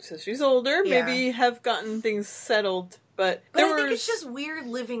already, since she's older, maybe have gotten things settled. But I think it's just weird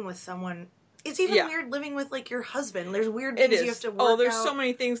living with someone. It's even weird living with like your husband. There's weird things you have to work out. Oh, there's so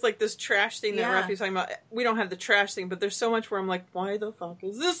many things like this trash thing that Rafi's talking about. We don't have the trash thing, but there's so much where I'm like, why the fuck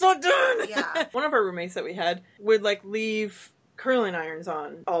is this not done? Yeah. One of our roommates that we had would like leave curling irons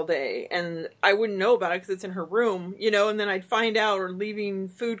on all day, and I wouldn't know about it because it's in her room, and then I'd find out, or leaving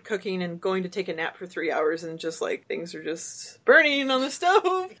food cooking and going to take a nap for 3 hours, and just like things are just burning on the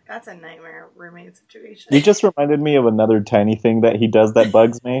stove. That's a nightmare roommate situation. You just reminded me of another tiny thing that he does that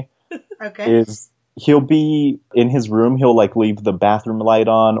bugs me. Okay. Is he'll be in his room, he'll like leave the bathroom light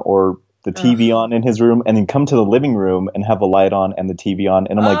on or the TV on in his room, and then come to the living room and have a light on and the TV on,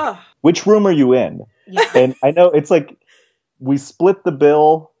 and I'm like, which room are you in? Yeah. And I know it's like, we split the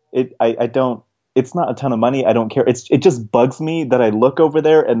bill. I don't, it's not a ton of money. I don't care. It just bugs me that I look over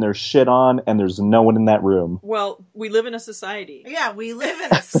there and there's shit on and there's no one in that room. Well, we live in a society. Yeah, we live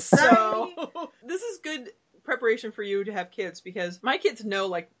in a society. So this is good preparation for you to have kids, because my kids know,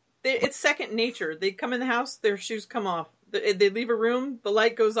 like, it's second nature. They come in the house, their shoes come off. They leave a room, the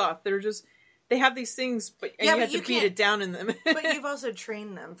light goes off. They have these things, and you have to beat it down in them. But you've also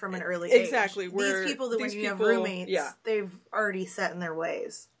trained them from an early age. Exactly. These people that when you have roommates, they've already set in their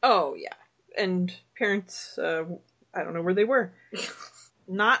ways. Oh, yeah. And parents, I don't know where they were.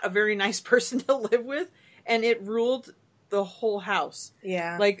 Not a very nice person to live with, and it ruled the whole house.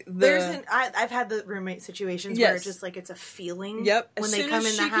 Yeah. Like I've had the roommate situations where it's just like it's a feeling. Yep. When as they soon come as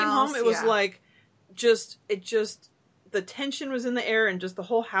in she the came house, home, it was like the tension was in the air, and just the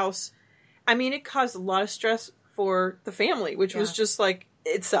whole house. I mean, it caused a lot of stress for the family, which was just like,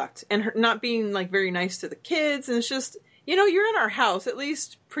 it sucked. And her not being like very nice to the kids, and it's just, you're in our house, at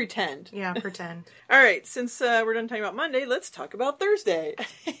least pretend. Yeah, pretend. All right, since we're done talking about Monday, let's talk about Thursday.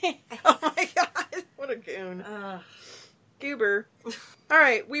 Oh my god, what a goon. Goober. All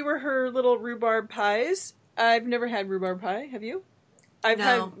right, we were her little rhubarb pies. I've never had rhubarb pie. Have you? I've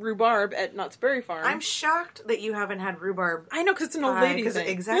had rhubarb at Knott's Berry Farm. I'm shocked that you haven't had rhubarb. I know, because it's an old lady thing.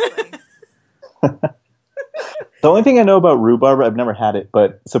 Exactly. The only thing I know about rhubarb, I've never had it,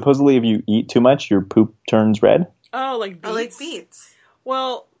 but supposedly if you eat too much, your poop turns red. Oh, like beets? I like beets.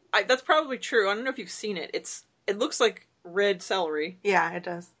 Well, that's probably true. I don't know if you've seen it. It looks like red celery. Yeah, it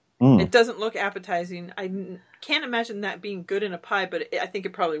does. It doesn't look appetizing. I can't imagine that being good in a pie, but I think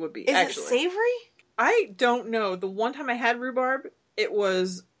it probably would be. Is it savory? I don't know. The one time I had rhubarb, it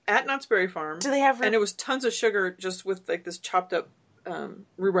was at Knott's Berry Farm. Do they have and it was tons of sugar, just with like this chopped up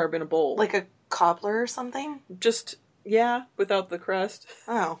rhubarb in a bowl. Like a cobbler or something? Just, without the crust.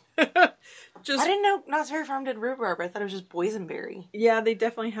 Oh. Just I didn't know Knott's Berry Farm did rhubarb. I thought it was just boysenberry. yeah, they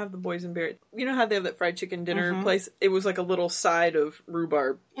definitely have the boysenberry. You know how they have that fried chicken dinner place? It was like a little side of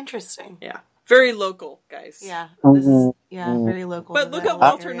rhubarb. Interesting. Yeah. Very local, guys. Yeah. This is very local. But to look that at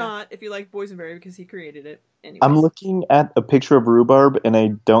Walter area. Knott if you like boysenberry because he created it. Anyways. I'm looking at a picture of rhubarb, and I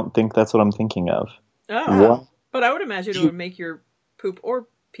don't think that's what I'm thinking of. Oh. What? But I would imagine it would make your poop or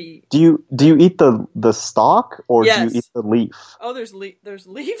pee. Do you eat the stalk, or do Yes. you eat the leaf? Oh, there's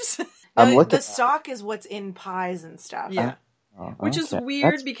leaves? I'm looking. The stalk is what's in pies and stuff. Yeah. Oh, Which is okay.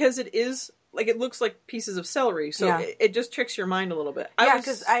 weird because it is, like, it looks like pieces of celery. So Yeah. it just tricks your mind a little bit. Yeah,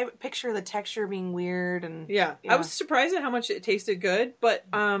 because I picture the texture being weird and... Yeah. I was surprised at how much it tasted good, but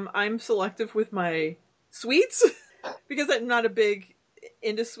I'm selective with my sweets because I'm not a big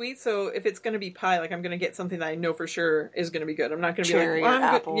into sweets. So if it's going to be pie, like, I'm going to get something that I know for sure is going to be good. I'm not going to be cherry like, or well,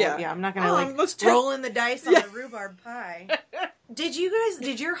 I'm apple. good. Yeah, I'm not going to, roll in the dice on the rhubarb pie. Did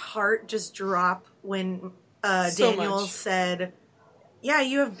your heart just drop when So Daniel much. said, yeah,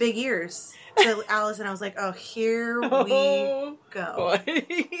 you have big ears to Alice? And I was like, oh, here we Oh, go. boy.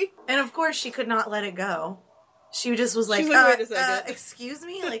 And of course, she could not let it go. She just was like, She's like, wait a second. excuse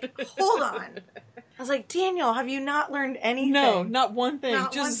me? Like, hold on. I was like, Daniel, have you not learned anything? No, not one thing.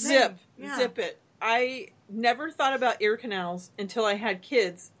 Not Just one zip. thing. Yeah. Zip it. I never thought about ear canals until I had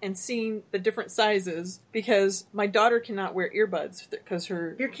kids and seen the different sizes because my daughter cannot wear earbuds because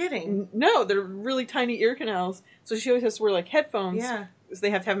her... You're kidding. No, they're really tiny ear canals. So she always has to wear like headphones. Yeah. Because they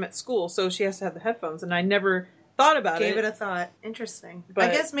have to have them at school. So she has to have the headphones. And I never thought about Gave it a thought. Interesting. But-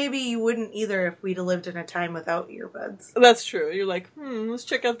 I guess maybe you wouldn't either if we'd lived in a time without earbuds. That's true. You're like, let's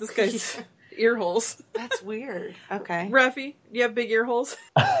check out this guy's ear holes. That's weird. Okay. Rafi, do you have big ear holes?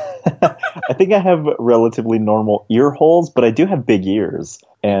 I think I have relatively normal ear holes, but I do have big ears.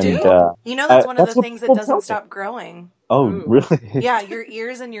 And do? You know that's one of that's the what things that people tell doesn't me. stop growing. Oh, Ooh. really? Yeah, your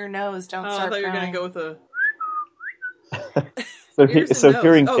ears and your nose don't Oh, I start thought you were growing. going to go with a... So, Ears and so nose.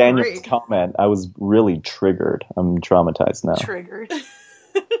 hearing Oh, Daniel's great. comment, I was really triggered. I'm traumatized now. Triggered.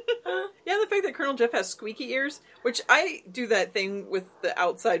 Yeah, the fact that Colonel Jeff has squeaky ears, which I do that thing with the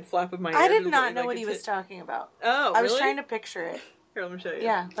outside flap of my ear. I did to not like know what it he to- was talking about. Oh, I was really? trying to picture it. Here, let me show you.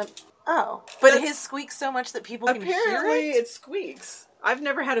 Yeah, but but That's- his squeaks so much that people can hear Apparently, it. it squeaks. I've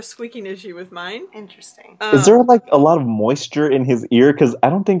never had a squeaking issue with mine. Interesting. Is there like a lot of moisture in his ear? Because I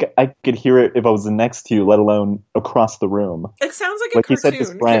don't think I could hear it if I was next to you, let alone across the room. It sounds like Like a you said, his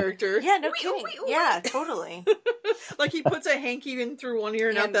cartoon friend. character. Yeah, no Wee, kidding. wee, wee. Yeah, totally. Like he puts a hanky in through one ear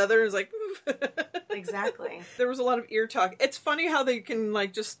and Yeah. out the other, and is like. Exactly. There was a lot of ear talk. It's funny how they can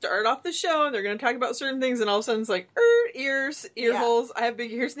like just start off the show and they're going to talk about certain things, and all of a sudden it's like ears, ear Yeah. holes. I have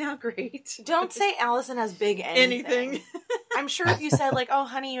big ears now. Great. Don't say Allison has big anything. Anything. I'm sure if you said like, "Oh,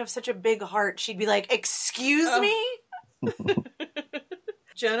 honey, you have such a big heart," she'd be like, "Excuse Oh. me."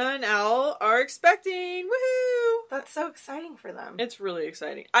 Jenna and Al are expecting. Woohoo! That's so exciting for them. It's really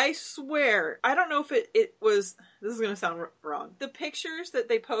exciting. I swear. I don't know if it was... This is going to sound wrong. The pictures that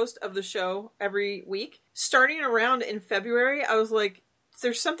they post of the show every week, starting around in February, I was like,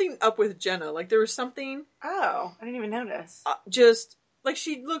 there's something up with Jenna. Like, there was something Oh, I didn't even notice. just... Like,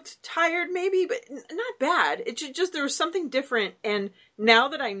 she looked tired, maybe, but not bad. It just... There was something different, and now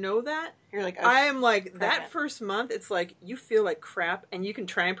that I know that, You're like, oh, I am like, pregnant. that first month, it's like, you feel like crap, and you can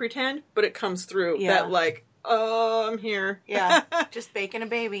try and pretend, but it comes through. Yeah. That, like, oh, I'm here. Yeah, just baking a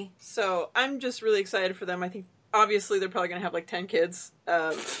baby. So I'm just really excited for them. I think obviously they're probably going to have like 10 kids.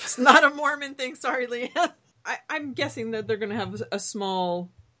 It's not a Mormon thing. Sorry, Leah. I'm guessing that they're going to have a small...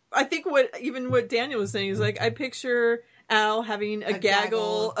 I think what Daniel was saying is like, I picture Al having a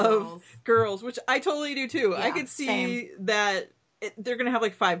gaggle of girls, which I totally do too. Yeah, I could see same. that they're going to have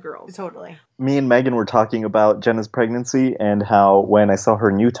like 5 girls. Totally. Me and Megan were talking about Jenna's pregnancy and how when I saw her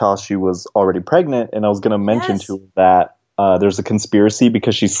in Utah, she was already pregnant. And I was going to mention Yes. to her that there's a conspiracy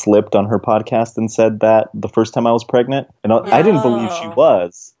because she slipped on her podcast and said that the first time I was pregnant. And I didn't believe she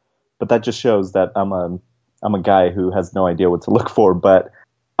was, but that just shows that I'm a guy who has no idea what to look for. But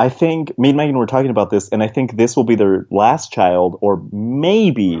I think me and Megan were talking about this, and I think this will be their last child or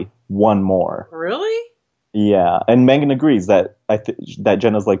maybe one more. Really? Yeah, and Megan agrees that that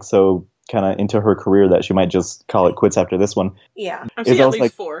Jenna's like so kind of into her career that she might just call it quits after this one. Yeah. I'm It's seeing at almost least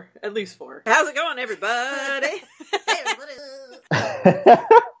like- 4. At least 4. How's it going, everybody?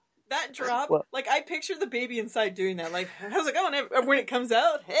 That drop, Well- like I picture the baby inside doing that. Like, how's it going? When it comes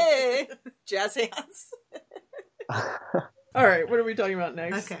out, hey, jazz hands. All right, what are we talking about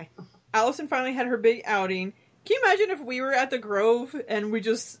next? Okay. Allison finally had her big outing. Can you imagine if we were at the Grove and we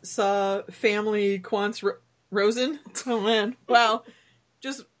just saw family Quantz Rosen? Oh man, wow,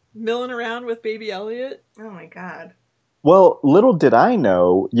 just milling around with baby Elliot. Oh my god. Well, little did I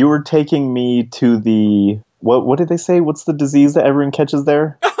know you were taking me to the what did they say? What's the disease that everyone catches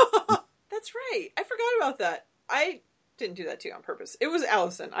there? That's right. I forgot about that. I didn't do that to you on purpose. It was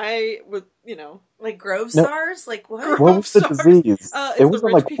Allison. I would, Like Grove No. stars? Like what? What was the Stars. disease? It's It the wasn't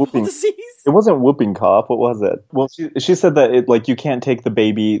rich like people whooping. disease. It wasn't whooping cough. What was it? Well, she said that you can't take the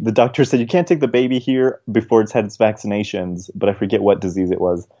baby. The doctor said you can't take the baby here before it's had its vaccinations. But I forget what disease it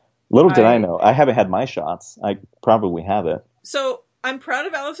was. Little did I know. I haven't had my shots. I probably have it. So I'm proud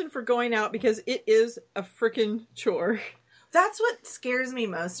of Allison for going out because it is a freaking chore. That's what scares me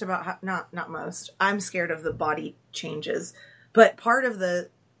most about not most. I'm scared of the body changes. But part of the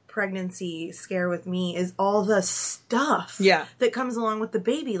pregnancy scare with me is all the stuff that comes along with the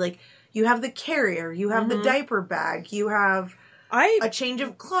baby. Like you have the carrier, you have the diaper bag, you have a change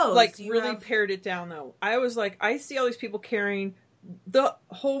of clothes. Like really pared it down though. I was like, I see all these people carrying the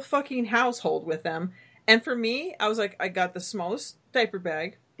whole fucking household with them. And for me, I was like, I got the smallest diaper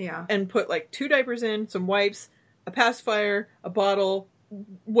bag. Yeah. And put like 2 diapers in, some wipes, a pacifier, a bottle,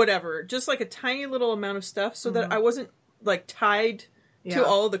 whatever. Just like a tiny little amount of stuff so that I wasn't like tied to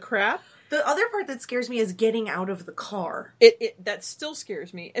all the crap. The other part that scares me is getting out of the car. That still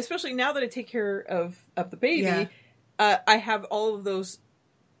scares me, especially now that I take care of the baby. Yeah. I have all of those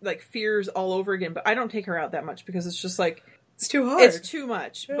like fears all over again, but I don't take her out that much because it's just like it's too hard. It's too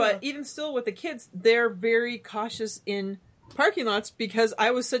much. Yeah. But even still with the kids, they're very cautious in parking lots because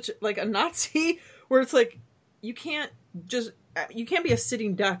I was such like a Nazi where it's like you can't be a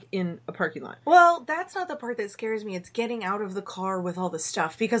sitting duck in a parking lot. Well, that's not the part that scares me. It's getting out of the car with all the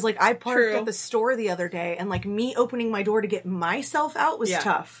stuff. Because, like, I parked at the store the other day, and, like, me opening my door to get myself out was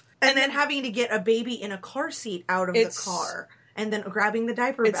tough. And then having to get a baby in a car seat out of the car. And then grabbing the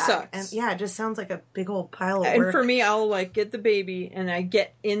diaper bag. Sucks. And, yeah, it just sounds like a big old pile of work. And for me, I'll, like, get the baby, and I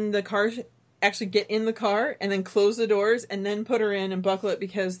get in the car... actually get in the car and then close the doors and then put her in and buckle it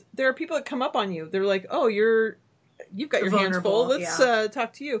because there are people that come up on you. They're like, oh, you've got your hands full. Let's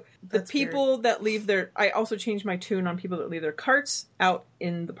talk to you. The people that leave I also changed my tune on people that leave their carts out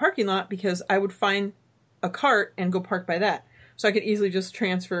in the parking lot because I would find a cart and go park by that. So I could easily just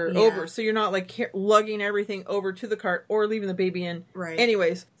transfer over. So you're not like lugging everything over to the cart or leaving the baby in. Right.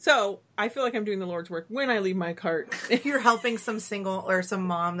 Anyways, so I feel like I'm doing the Lord's work when I leave my cart. You're helping some single or some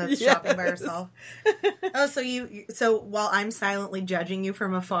mom that's shopping by herself. Oh, so while I'm silently judging you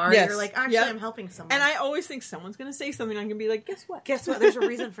from afar, you're like, actually, I'm helping someone. And I always think someone's going to say something. I'm going to be like, guess what? Guess what? There's a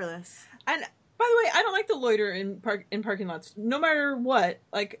reason for this. And by the way, I don't like to loiter in parking lots. No matter what,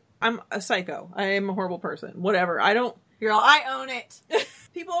 like, I'm a psycho. I am a horrible person. Whatever. You're all, I own it.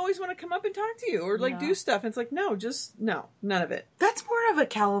 People always want to come up and talk to you or like do stuff. And it's like, no, none of it. That's more of a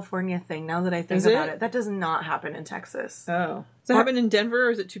California thing now that I think about it. That does not happen in Texas. Oh. Does it happen in Denver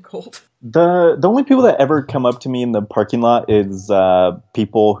or is it too cold? The only people that ever come up to me in the parking lot is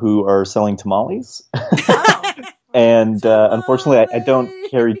people who are selling tamales. Oh. And unfortunately, I don't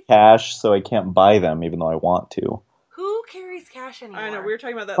carry cash, so I can't buy them even though I want to. Who carries cash anymore? I know, we were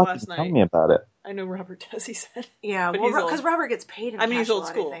talking about that last night. Tell me about it. I know Robert does, he said. Yeah, well, because Robert gets paid in cash. He's old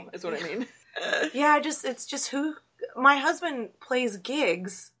school, is what I mean. Yeah, it's just who... My husband plays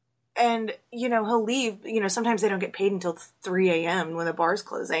gigs, and, he'll leave. Sometimes they don't get paid until 3 a.m. when the bar's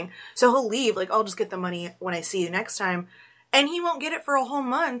closing. So he'll leave, like, I'll just get the money when I see you next time. And he won't get it for a whole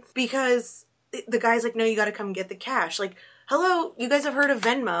month because the guy's like, no, you gotta come get the cash. Like, hello, you guys have heard of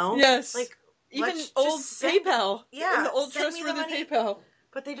Venmo? Yes. Like, even old PayPal. Yeah. And the old trustworthy PayPal.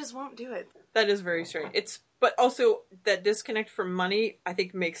 But they just won't do it. That is very strange. But also that disconnect from money, I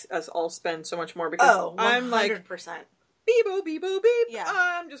think makes us all spend so much more because I'm like 100%. Beebo, beebo, beep. Yeah.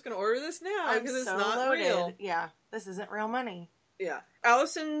 I'm just going to order this now because it's not loaded. real. Yeah. This isn't real money. Yeah.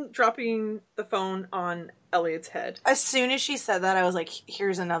 Allison dropping the phone on Elliot's head. As soon as she said that, I was like,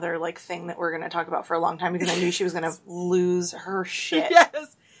 here's another thing that we're going to talk about for a long time because I knew she was going to lose her shit.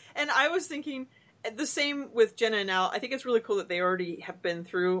 Yes. And I was thinking the same with Jenna and Al. I think it's really cool that they already have been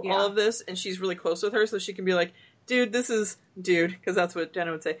through all of this and she's really close with her so she can be like, dude, because that's what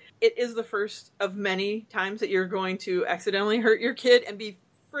Jenna would say. It is the first of many times that you're going to accidentally hurt your kid and be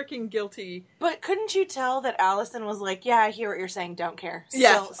freaking guilty. But couldn't you tell that Allison was like, yeah, I hear what you're saying, don't care.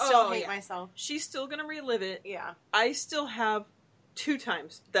 Still hate myself. She's still going to relive it. Yeah. I still have 2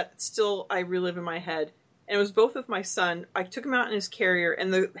 times that still I relive in my head. And it was both with my son. I took him out in his carrier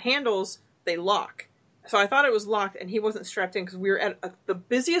and the handles, they lock. So I thought it was locked and he wasn't strapped in because we were at the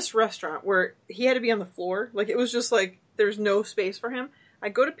busiest restaurant where he had to be on the floor. Like, it was just like, there's no space for him. I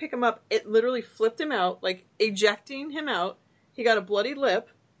go to pick him up. It literally flipped him out, like ejecting him out. He got a bloody lip.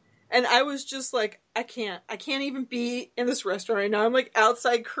 And I was just like, I can't even be in this restaurant right now. I'm like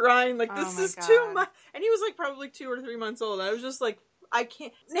outside crying, like, this is too much. And he was like probably 2 or 3 months old. I was just like, I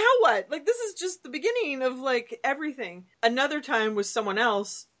can't. Now what? Like, this is just the beginning of like everything. Another time was someone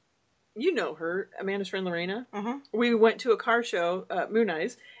else. You know her, Amanda's friend Lorena. Mm-hmm. We went to a car show, Moon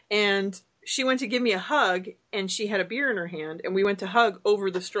Eyes, and she went to give me a hug, and she had a beer in her hand, and we went to hug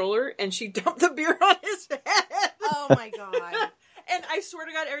over the stroller, and she dumped the beer on his head. Oh my God. And I swear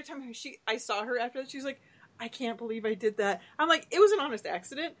to God, every time I saw her after that, she's like, I can't believe I did that. I'm like, it was an honest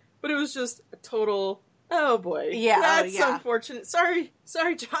accident, but it was just a total, oh boy. Yeah. That's unfortunate. Sorry,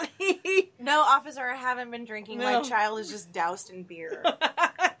 Johnny. No, officer, I haven't been drinking. No. My child is just doused in beer.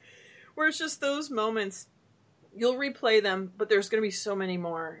 Where it's just those moments, you'll replay them, but there's going to be so many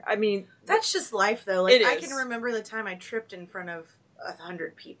more. I mean, that's just life, though. Like, I can remember the time I tripped in front of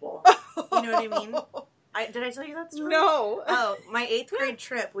 100 people. You know what I mean? Did I tell you that story? No. Oh, my 8th grade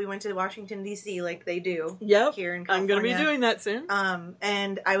trip, we went to Washington, D.C. like they do. Yep. Here in California. I'm going to be doing that soon.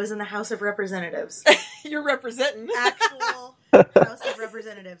 And I was in the House of Representatives. You're representing. Actual House of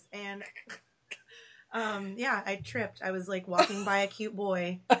Representatives. And, I tripped. I was, like, walking by a cute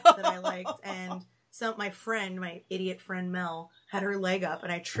boy that I liked, and my idiot friend Mel, had her leg up,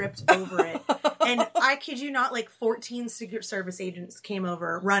 and I tripped over it. And I kid you not, like 14 Secret Service agents came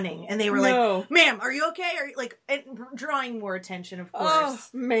over running, and they were like, "Ma'am, are you okay?" Are you like, and drawing more attention, of course. Oh,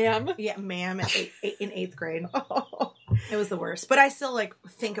 ma'am. Yeah, ma'am. In 8th grade, it was the worst. But I still like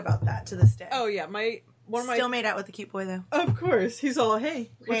think about that to this day. Oh yeah, Still made out with the cute boy though. Of course, he's all, "Hey,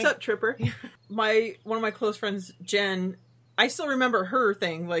 what's up, Tripper?" Yeah. One of my close friends, Jen. I still remember her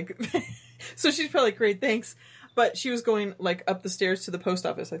thing, like, so she's probably like, "Great, thanks." But she was going, like, up the stairs to the post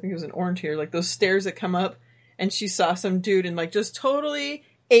office. I think it was in Orange here. Like, those stairs that come up. And she saw some dude and, like, just totally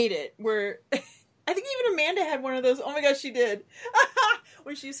ate it. Where, I think even Amanda had one of those. Oh, my gosh, she did.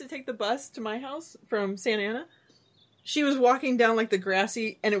 When she used to take the bus to my house from Santa Ana. She was walking down, like, the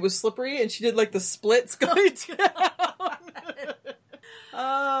grassy, and it was slippery. And she did, like, the splits going down.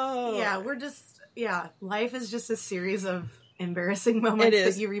 Yeah, life is just a series of embarrassing moments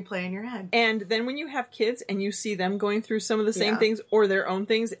that you replay in your head. And then when you have kids and you see them going through some of the same things or their own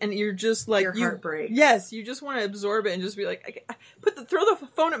things, and you're just like, your heart breaks. Yes, you just want to absorb it and just be like, throw the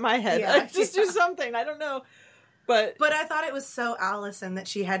phone at my head. Do something. I don't know. But I thought it was so Allison that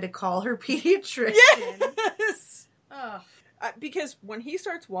she had to call her pediatrician. Yes. Because when he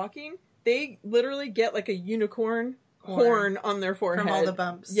starts walking, they literally get like a unicorn horn on their forehead. From all the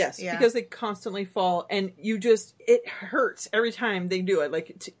bumps. Yes, because they constantly fall, and it hurts every time they do it.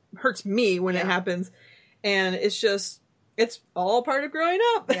 Like, it hurts me when it happens, and it's all part of growing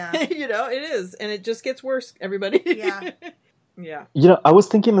up. Yeah. It is, and it just gets worse, everybody. Yeah. Yeah. I was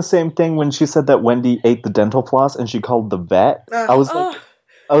thinking the same thing when she said that Wendy ate the dental floss and she called the vet. I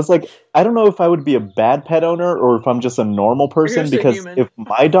was like, I don't know if I would be a bad pet owner or if I'm just a normal person, because if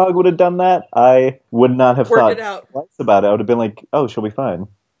my dog would have done that, I would not have thought twice about it. I would have been like, oh, she'll be fine.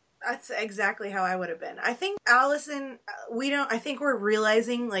 That's exactly how I would have been. I think Allison, I think we're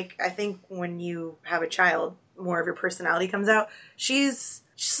realizing, like, I think when you have a child, more of your personality comes out. She's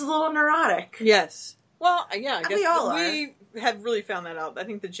a little neurotic. Yes. Well, yeah, I guess we all we have really found that out. I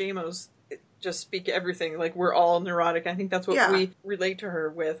think the JMOs just speak everything. Like, we're all neurotic. I think that's what we relate to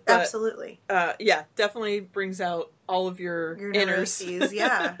her with. But, absolutely. Definitely brings out all of your inners. Neuroses.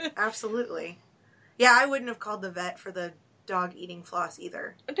 Yeah, absolutely. Yeah, I wouldn't have called the vet for the dog eating floss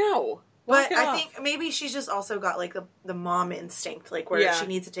either. No. But I think maybe she's just also got like the mom instinct, like where she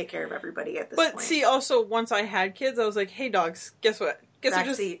needs to take care of everybody at this point. But see, also once I had kids, I was like, "Hey, dogs, guess what?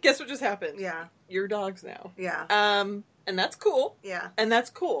 Guess what just happened? Yeah, you're dogs now. Yeah. And that's cool. Yeah. And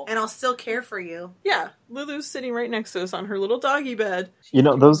that's cool. And I'll still care for you. Yeah. Lulu's sitting right next to us on her little doggy bed.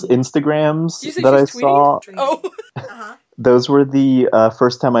 Those Instagrams that I saw, those were the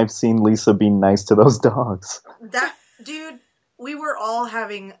first time I've seen Lisa being nice to those dogs. Dude, we were all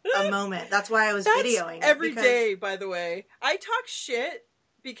having a moment. That's why I was videoing every day, by the way. I talk shit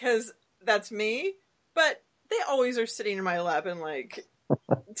because that's me, but they always are sitting in my lap and like...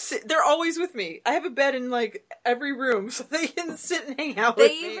 They're always with me. I have a bed in like every room so they can sit and hang out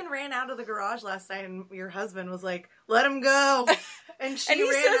with me. They even ran out of the garage last night and your husband was like, "Let him go." And he says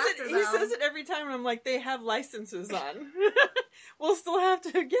it every time, and I'm like, they have licenses on. We'll still have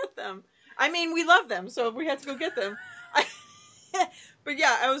to get them. I mean, we love them, so we have to go get them. But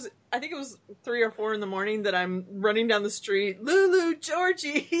yeah, I think it was 3 or 4 in the morning that I'm running down the street, Lulu,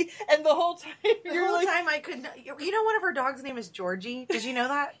 Georgie, and the whole time time I couldn't. One of her dogs' name is Georgie. Did you know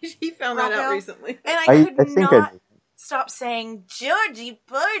that? He found that out recently, and I could not stop saying Georgie,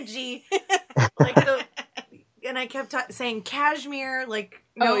 Porgy, and I kept saying cashmere, like,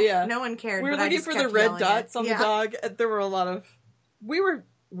 no one cared. We were but looking I just for the kept red yelling dots it. on the dog. There were a lot of... We were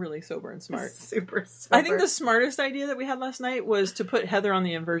really sober and smart. Super sober. I think the smartest idea that we had last night was to put Heather on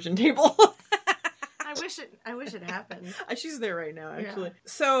the inversion table. I wish it happened. She's there right now, actually. Yeah.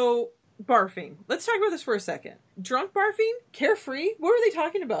 So, barfing. Let's talk about this for a second. Drunk barfing? Carefree? What were they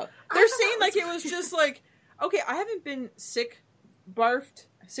talking about? They're saying like it was just like, okay, I haven't been sick barfed.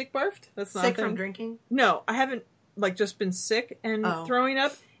 Sick barfed? That's not sick a thing. from drinking? No, I haven't like just been sick and throwing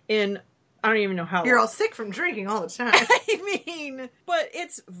up in I don't even know how You're long. all sick from drinking all the time. I mean, but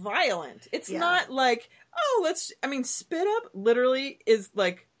it's violent. It's not like, spit up literally is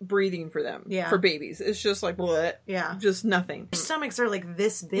like breathing for them. Yeah. For babies. It's just like, bleh. Yeah. Just nothing. Your stomachs are like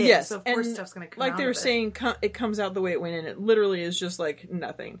this big, Yes, so of course and stuff's going to come like out they were of it. saying, it comes out the way it went in. It literally is just like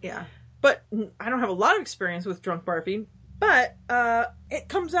nothing. Yeah. But I don't have a lot of experience with drunk barfing, but it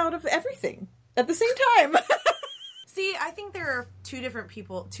comes out of everything at the same time. See, I think there are two types of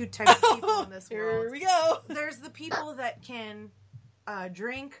people in this world. Here we go. There's the people that can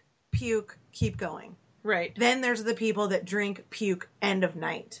drink, puke, keep going. Right. Then there's the people that drink, puke, end of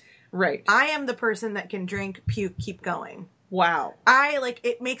night. Right. I am the person that can drink, puke, keep going. Wow.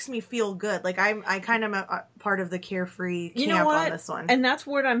 It makes me feel good. Like I kind of am a part of the carefree camp on this one. And that's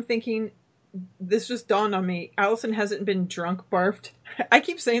what I'm thinking. This just dawned on me. Allison hasn't been drunk barfed. I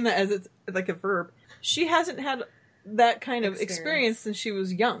keep saying that as it's like a verb. She hasn't had that kind of experience since she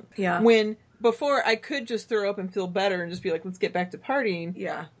was young. Yeah. When before I could just throw up and feel better and just be like, let's get back to partying.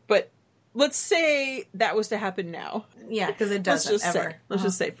 Yeah. But let's say that was to happen now. Yeah, because it doesn't Let's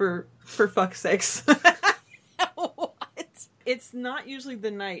just say for fuck's sakes. What? It's not usually the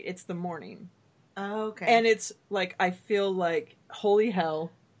night, it's the morning. Oh, okay. And it's like I feel like holy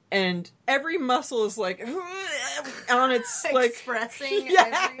hell. And every muscle is like on its like expressing.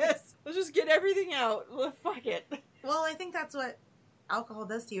 Yes. Let's just get everything out. Fuck it. Well, I think that's what alcohol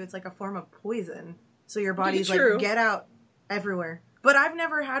does to you. It's like a form of poison. So your body's True. like, get out everywhere. But I've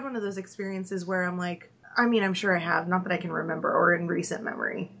never had one of those experiences where I'm like, I mean, I'm sure I have, not that I can remember or in recent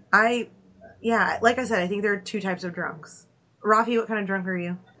memory. Like I said, I think there are two types of drunks. Rafi, what kind of drunk are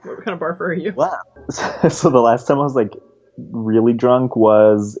you? What kind of barfer are you? Wow. So the last time I was like really drunk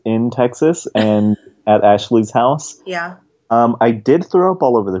was in Texas and at Ashley's house. Yeah. I did throw up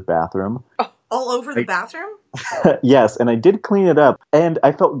all over the bathroom. All over the bathroom? Yes, and I did clean it up, and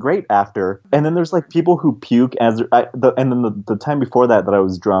I felt great after. And then there's like people who puke and then the time before that I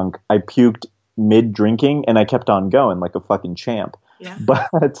was drunk, I puked mid drinking, and I kept on going like a fucking champ. Yeah.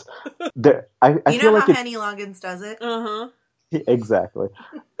 But I you feel know like how Henny Loggins does it? Exactly.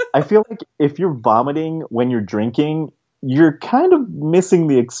 I feel like if you're vomiting when you're drinking, you're kind of missing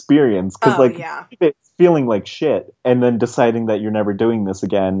the experience because it's feeling like shit and then deciding that you're never doing this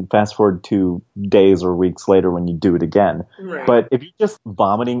again. Fast forward to days or weeks later when you do it again. Right. But if you're just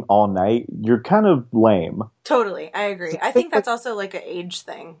vomiting all night, you're kind of lame. Totally. I agree. I think that's also like an age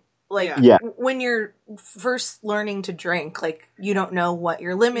thing. Like when you're first learning to drink, like you don't know what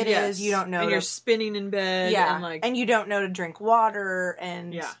your limit is. You don't know. And you're spinning in bed. Yeah. And and you don't know to drink water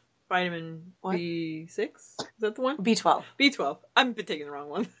and vitamin B6? Is that the one? B12. B12. I've been taking the wrong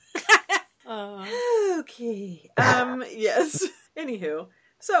one. Okay. Yes. Anywho.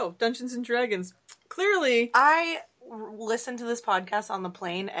 So, Dungeons and Dragons. Clearly. I listened to this podcast on the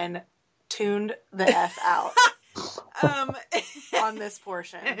plane and tuned the F out. On this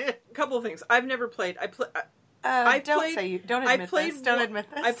portion. A couple of things. I've never played. Don't admit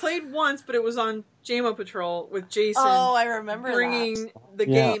this. I played once, but it was on JMO Patrol with Jason. Oh, I remember bringing the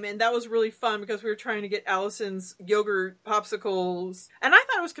game, and that was really fun because we were trying to get Allison's yogurt popsicles, and I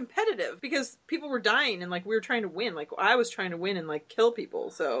thought it was competitive because people were dying, and like we were trying to win. Like I was trying to win and like kill people.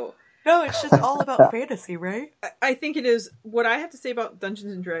 So no, it's just all about fantasy, right? I think it is. What I have to say about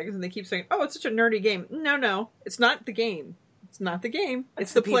Dungeons and Dragons, and they keep saying, "Oh, it's such a nerdy game." No, it's not the game. It's not the game.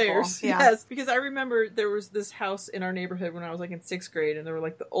 It's the players. Yeah. Yes. Because I remember there was this house in our neighborhood when I was like in 6th grade, and there were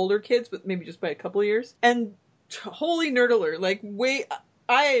like the older kids, but maybe just by a couple of years. And holy nerd alert, like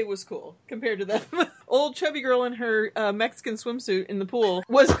I was cool compared to them. Old chubby girl in her Mexican swimsuit in the pool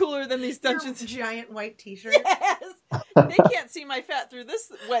was cooler than these Dungeons. Your giant white t-shirt. Yes. They can't see my fat through this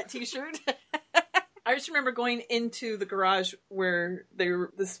wet t-shirt. I just remember going into the garage where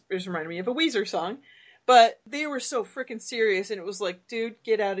this just reminded me of a Weezer song. But they were so freaking serious, and it was like, dude,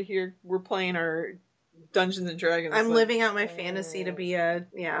 get out of here. We're playing our Dungeons and Dragons. I'm living out my fantasy to be a,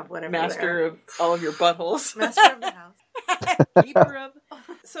 whatever. Master of all of your buttholes. Master of the house. Keeper of.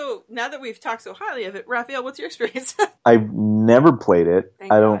 So, now that we've talked so highly of it, Raphael, what's your experience? I've never played it.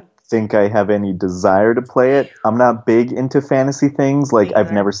 Thank I don't God. think I have any desire to play it. I'm not big into fantasy things. Like, Me I've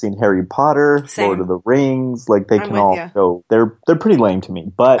either. never seen Harry Potter, Same. Lord of the Rings. Like, they I'm can with all ya. go. They're pretty lame to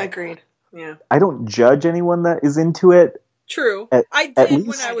me. But Agreed. Yeah. I don't judge anyone that is into it. True. At- I at did when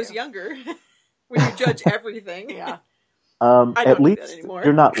least- I was younger. When you judge everything. Yeah. I don't At do that least anymore.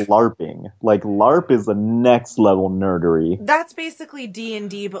 you're not LARPing. Like, LARP is the next level nerdery. That's basically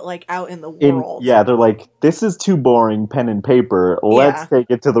D&D, but like out in the In, world. yeah, they're like, this is too boring, pen and paper. Let's Yeah. take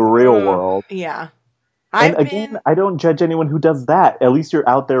it to the real Ugh. world. Yeah. And I've again, been. I don't judge anyone who does that. At least you're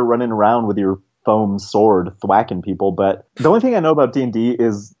out there running around with your foam sword thwacking people. But the only thing I know about D&D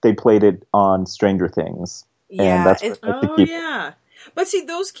is they played it on Stranger Things. Yeah. that's it's- what- Oh, keep- yeah. But see,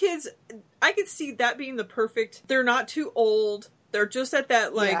 those kids, I could see that being the perfect, they're not too old. They're just at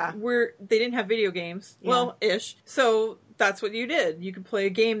that, like, Yeah. where they didn't have video games. Yeah. Well, ish. So that's what you did. You could play a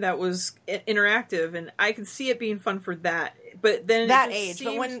game that was interactive, and I could see it being fun for that. But then that it just age. But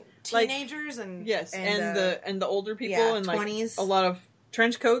seemed when like- teenagers and. yes, and the older people yeah, and like 20s. a lot of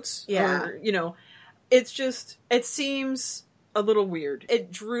trench coats. Yeah. Or, you know, it's just, it seems a little weird.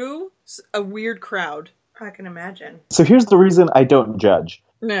 It drew a weird crowd. I can imagine. So here's the reason I don't judge.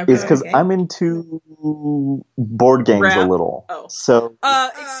 No, Is because Okay. I'm into board games Rap? a little. Oh. So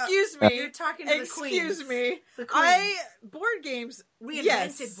excuse You're me. talking to the Excuse queens. me. The queens. Board games. We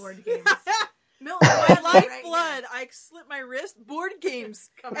yes. invented board games. Milton, My right lifeblood. I slit my wrist. Board games.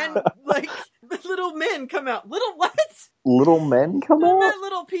 Come And out. like little men come out. Little what? little men come I out? meant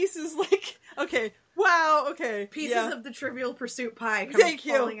little pieces. Like okay. Wow. Okay. Pieces yeah. of the Trivial Pursuit pie come Thank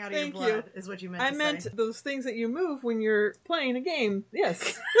you. falling out of Thank your you. blood, is what you meant I to meant say. those things that you move when you're playing a game.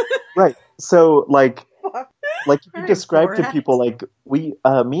 Yes. Right. So, like you Alright, describe to Borat. people, like, me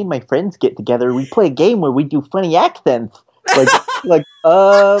and my friends get together, we play a game where we do funny accents.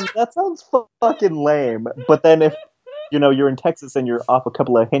 That sounds fucking lame. But then if, you're in Texas and you're off a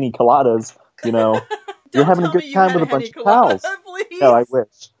couple of Henny Coladas, you're Don't having a tell good me you time had with a bunch Henny of pals. Colada, please. No, I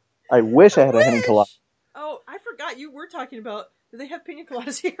wish. I wish I had a Henny Colada. Oh, I forgot you were talking about. Do they have pina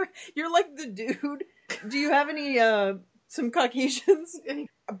coladas here? You're like the dude. Do you have any some Caucasians?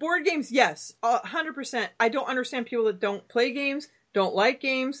 Board games, yes, 100%. I don't understand people that don't play games, don't like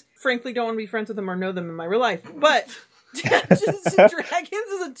games. Frankly, don't want to be friends with them or know them in my real life. But Dungeons and Dragons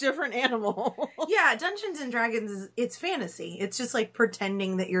is a different animal. Yeah, Dungeons and Dragons it's fantasy. It's just like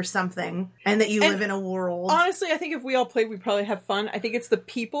pretending that you're something and that you And live in a world. Honestly, I think if we all played, we'd probably have fun. I think it's the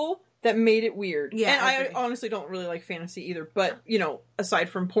people that made it weird. Yeah, and I I agree. honestly don't really like fantasy either. But aside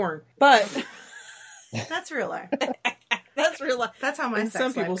from porn, but That's real life. that's real life. That's how my In sex some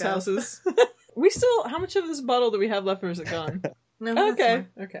life people's goes. houses. We still, how much of this bottle do we have left, or is it gone? No, that's Okay,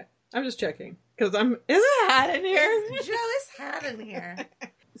 fine. okay. I'm just checking because is it hot in here? It's just hot in here.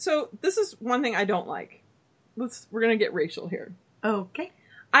 So this is one thing I don't like. We're gonna get racial here. Okay.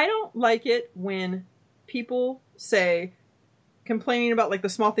 I don't like it when people say complaining about like the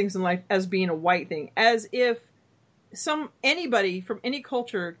small things in life as being a white thing, as if anybody from any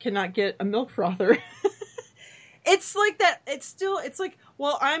culture cannot get a milk frother. It's like that. It's like,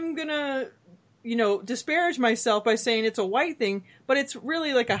 well, I'm gonna, disparage myself by saying it's a white thing, but it's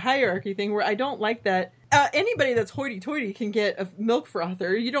really like a hierarchy thing where I don't like that. Anybody that's hoity-toity can get a milk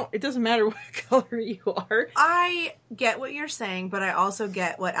frother. It doesn't matter what color you are. I get what you're saying, but I also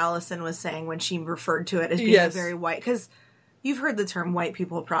get what Allison was saying when she referred to it as being Yes. a very white, because you've heard the term white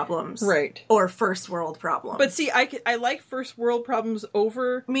people problems. Right. Or first world problems. But see, I like first world problems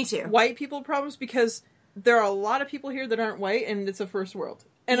over Me too. white people problems because there are a lot of people here that aren't white and it's a first world.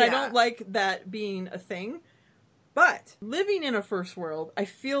 And I Yeah. don't like that being a thing. But living in a first world, I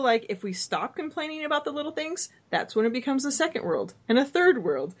feel like if we stop complaining about the little things, that's when it becomes a second world and a third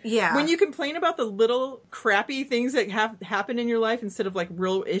world. Yeah. When you complain about the little crappy things that have happened in your life instead of like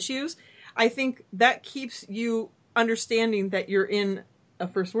real issues, I think that keeps you understanding that you're in a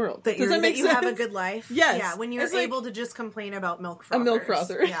first world. that Does that make you have a sense? good life. Yes. Yeah, when you're It's like- able to just complain about milk A frothers. milk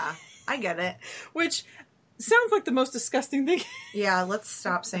frother. Yeah. I get it. Which sounds like the most disgusting thing. Yeah, let's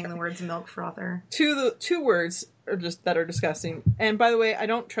stop saying the words milk frother. Two words are just that are disgusting. And by the way, I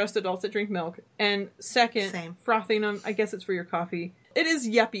don't trust adults that drink milk. And second, Same. frothing them, I guess it's for your coffee. It is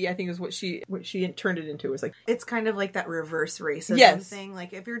yuppie, I think is what she turned it into. It's like, It's kind of like that reverse racism Yes. thing.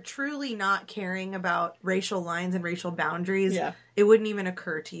 Like, if you're truly not caring about racial lines and racial boundaries, Yeah. it wouldn't even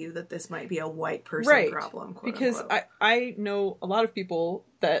occur to you that this might be a white person right. problem. Quote Because unquote. I know a lot of people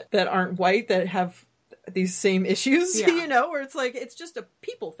that aren't white that have these same issues, Yeah. where it's like, it's just a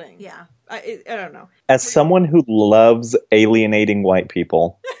people thing. Yeah. I don't know. As someone who loves alienating white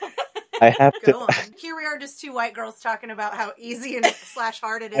people, I have to. Go on. Here we are, just two white girls talking about how easy and /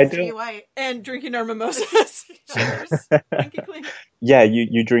 hard it I is to be don't- white. And drinking our mimosas. Cheers. Clinky clink. Yeah,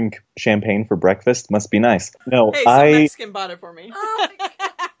 you drink champagne for breakfast. Must be nice. No, Hey, some Mexican bought it for me. Oh my God.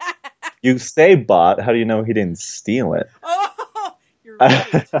 You say bought. How do you know he didn't steal it? Oh, you're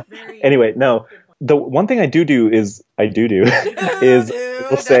right. Very Anyway, no. Good point. The one thing I do is is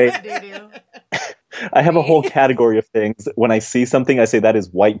Dude, say- that's a doo-doo. I have a whole category of things. When I see something, I say that is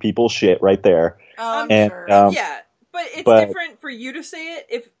white people shit right there. Oh, I'm And, sure. Yeah, but it's but- different for you to say it.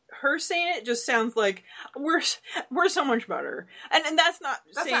 If her saying it just sounds like we're so much better, and that's not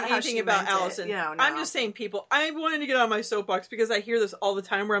That's saying not how anything she about meant it. Allison. No. I'm just saying people. I wanted to get on my soapbox because I hear this all the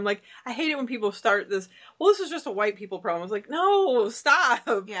time. Where I'm like, I hate it when people start this. Well, this is just a white people problem. I was like, no, stop.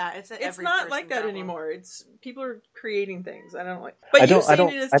 Yeah, It's not like that anymore. It's people are creating things. I don't like. But I don't. you saying I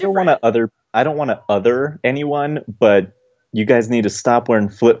don't. it is I don't different. want to other anyone, but you guys need to stop wearing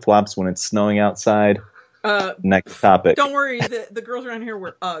flip flops when it's snowing outside. Next topic. Don't worry, the girls around here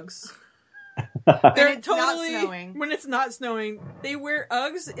wear Uggs. When They're it's not totally snowing. when it's not snowing. They wear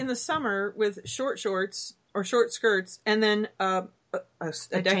Uggs in the summer with short shorts or short skirts, and then a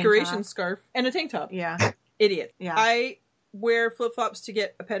tank decoration top. scarf and a tank top. Yeah. Idiot. Yeah. I wear flip flops to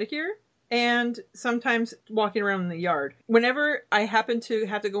get a pedicure. And sometimes walking around in the yard. Whenever I happen to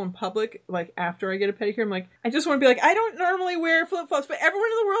have to go in public, like after I get a pedicure, I'm like, I just want to be like, I don't normally wear flip flops, but everyone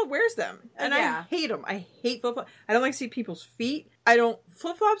in the world wears them. And Yeah. I hate them. I hate flip flops. I don't like to see people's feet.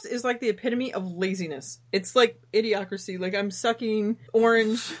 Flip flops is like the epitome of laziness. It's like idiocracy. Like I'm sucking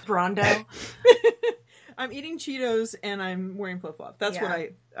orange. Brondo. I'm eating Cheetos and I'm wearing flip flops. That's Yeah.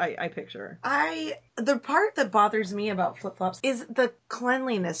 what I picture. The part that bothers me about flip-flops is the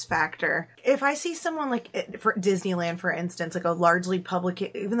cleanliness factor. If I see someone like for Disneyland, for instance, like a largely public,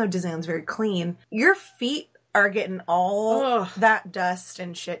 even though Disneyland's very clean, your feet are getting all Ugh. that dust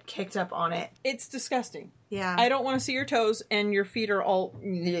and shit kicked up on it. It's disgusting. Yeah. I don't want to see your toes and your feet are all.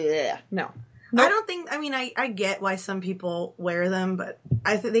 Yeah. No. I don't think, I mean, I get why some people wear them, but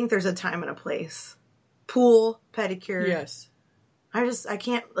I think there's a time and a place. Pool, pedicure. Yes. I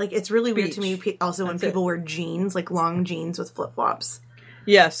can't, like, it's really weird to me also when That's people wear jeans, like long jeans with flip-flops.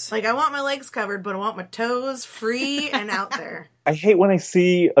 Yes. Like, I want my legs covered, but I want my toes free and out there. I hate when I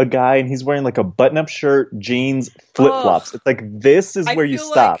see a guy and he's wearing like a button-up shirt, jeans, flip-flops. It's like this is I where you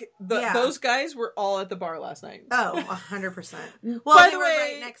feel stop. like Yeah. those guys were all at the bar last night. Oh, 100%. Well, By they the were way-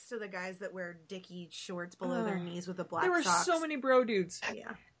 right next to the guys that wear dicky shorts below their knees with the black There were socks. so many bro dudes.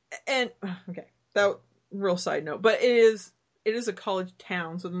 Yeah. And okay, that real side note, but it is a college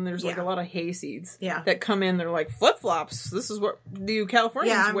town, so then there's like Yeah. a lot of hayseeds Yeah. that come in. They're like flip flops. This is what the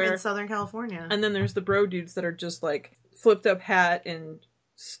Californians Yeah, I'm wear. in Southern California. And then there's the bro dudes that are just like flipped up hat and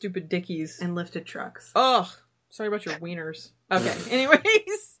stupid dickies. And lifted trucks. Ugh, sorry about your wieners. Okay,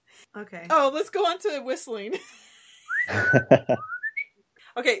 anyways. Okay. Oh, let's go on to whistling.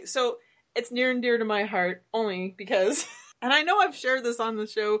 Okay, so it's near and dear to my heart only because, and I know I've shared this on the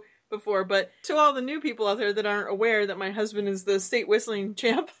show before, but to all the new people out there that aren't aware that my husband is the state whistling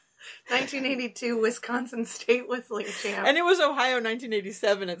champ, 1982 Wisconsin State Whistling Champ. and it was Ohio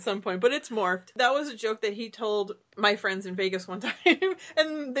 1987 at some point, but it's morphed. That was a joke that he told my friends in Vegas one time,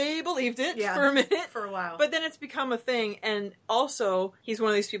 and they believed it Yeah. for a minute. for a while. But then it's become a thing, and also he's one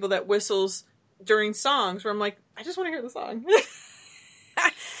of these people that whistles during songs where I'm like, I just want to hear the song.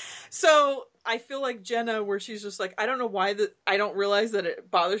 So I feel like Jenna, where she's just like, I don't know why I don't realize that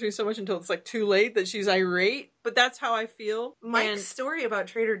it bothers me so much until it's like too late that she's irate, but that's how I feel. Mike's And story about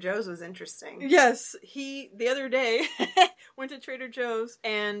Trader Joe's was interesting. yes, he the other day went to Trader Joe's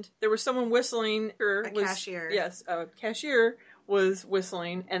and there was someone whistling. Cashier. Yes, a cashier was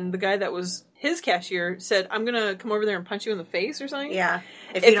whistling, and the guy that was his cashier said, "I'm gonna come over there and punch you in the face" or something. Yeah.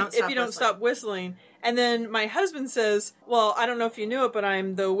 If you don't stop whistling. And then my husband says, well, I don't know if you knew it, but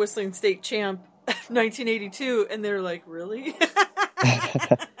I'm the whistling state champ 1982. And they're like, really?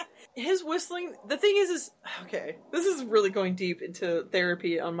 His whistling, the thing is, okay, this is really going deep into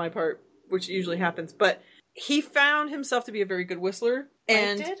therapy on my part, which usually happens, but he found himself to be a very good whistler.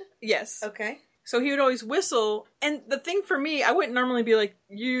 And Mike did? yes. Okay. So he would always whistle, and the thing for me, I wouldn't normally be like,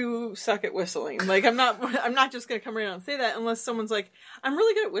 you suck at whistling. Like, I'm not just gonna come around and say that unless someone's like, I'm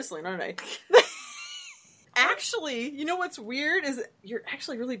really good at whistling, aren't I? Actually, you know what's weird is you're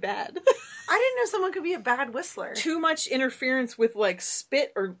actually really bad. I didn't know someone could be a bad whistler. Too much interference with like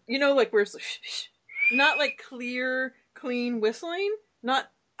spit or, like where it's like, not like clear, clean whistling. Not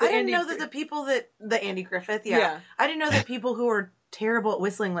the I didn't Andy know that the Andy Griffith, yeah. Yeah. I didn't know that people who are terrible at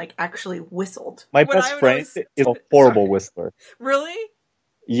whistling like actually whistled. My What I best would friend always- is a horrible Sorry. whistler. Really?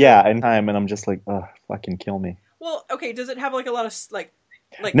 Yeah, and I'm just like, oh, fucking kill me. Well, okay, does it have like a lot of like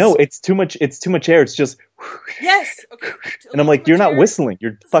Like No, it's too much air. It's just yes. Okay. and I'm like, you're not whistling.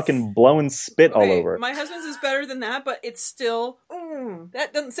 You're fucking blowing spit all over. My husband's is better than that, but it's still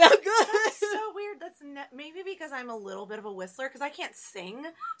that doesn't sound good. That's so weird. That's maybe because I'm a little bit of a whistler because I can't sing.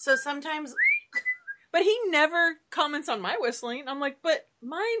 So sometimes. But he never comments on my whistling. I'm like, but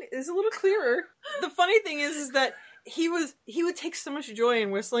mine is a little clearer. The funny thing is that he would take so much joy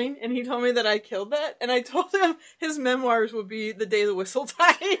in whistling, and he told me that I killed that, and I told him his memoirs would be the day the whistle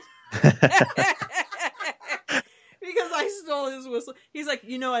died. Because I stole his whistle. He's like,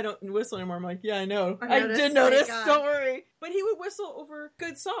 I don't whistle anymore. I'm like, yeah, I know. I did notice. Don't worry. But he would whistle over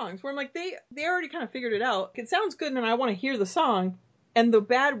good songs where I'm like, they already kind of figured it out. It sounds good and I want to hear the song. And the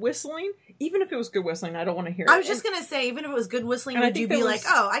bad whistling, even if it was good whistling, I don't want to hear it. I was just going to say, even if it was good whistling, would you be like,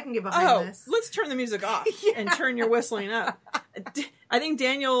 I can get behind this? Let's turn the music off and turn your whistling up. I think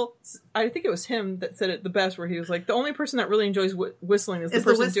Daniel, I think it was him that said it the best, where he was like, the only person that really enjoys whistling is the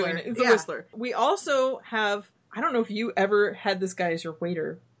person doing it. It's the whistler. We also have, I don't know if you ever had this guy as your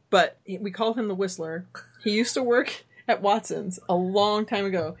waiter, but we called him the Whistler. He used to work at Watson's a long time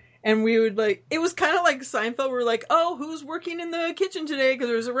ago. And we would it was kind of like Seinfeld. We were like, oh, who's working in the kitchen today? Because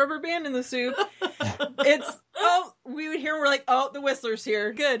there's a rubber band in the soup. We would hear, we're like, oh, the Whistler's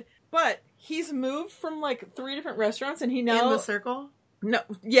here. Good. But he's moved from 3 different restaurants, and he now... In the Circle? No,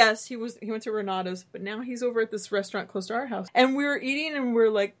 yes, he went to Renato's, but now he's over at this restaurant close to our house. And we were eating, and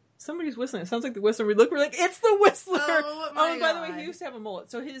we're like, somebody's whistling. It sounds like the Whistler. We look, we're like, it's the Whistler! Oh, by the way, he used to have a mullet.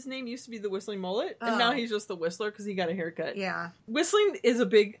 So his name used to be the Whistling Mullet, and now he's just the Whistler because he got a haircut. Yeah. Whistling is a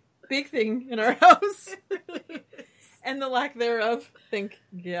big thing in our house. And the lack thereof, thank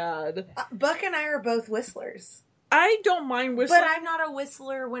God. Buck and I are both whistlers. I don't mind whistling. But I'm not a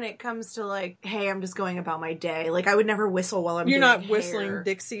whistler when it comes to hey, I'm just going about my day. I would never whistle while I'm doing hair. You're not whistling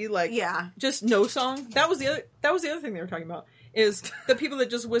Dixie, yeah. Just no song. That was the other thing they were talking about. Is the people that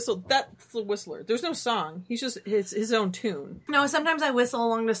just whistle, that's the whistler. There's no song. He's just his own tune. No, sometimes I whistle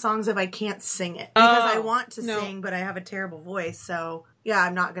along to songs if I can't sing it. Because I want to sing, but I have a terrible voice. So, yeah,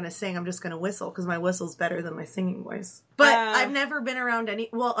 I'm not going to sing. I'm just going to whistle because my whistle's better than my singing voice. But I've never been around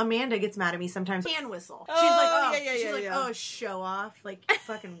Amanda gets mad at me sometimes. I can whistle. She's like, oh, show off.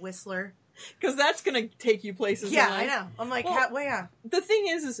 Fucking whistler. Because that's going to take you places. Yeah, I know. I'm like, yeah. The thing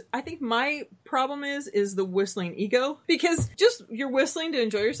is I think my problem is the whistling ego. Because just you're whistling to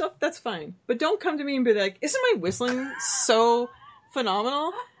enjoy yourself, that's fine. But don't come to me and be like, isn't my whistling so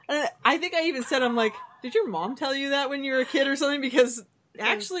phenomenal? And I think I even said, I'm like, did your mom tell you that when you were a kid or something? Because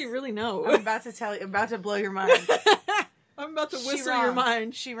actually, really, no. I'm about to blow your mind. I'm about to whistle your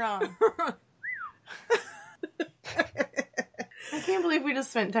mind. She wrong. I can't believe we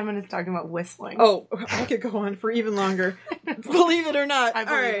just spent 10 minutes talking about whistling. Oh, I could go on for even longer. Believe it or not. I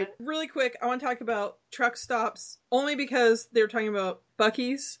believe it. Really quick, I want to talk about truck stops, only because they're talking about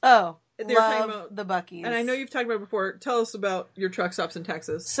Buc-ee's. Oh, they're talking about the Buc-ee's. And I know you've talked about it before. Tell us about your truck stops in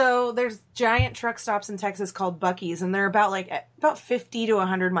Texas. So there's giant truck stops in Texas called Buc-ee's, and they're about 50 to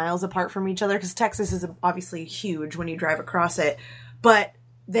 100 miles apart from each other, because Texas is obviously huge when you drive across it. But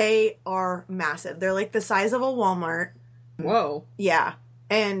they are massive. They're the size of a Walmart. Whoa. Yeah.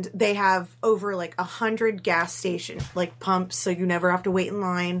 And they have over 100 gas stations, pumps, so you never have to wait in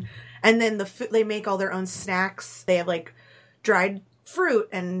line. And then they make all their own snacks. They have dried fruit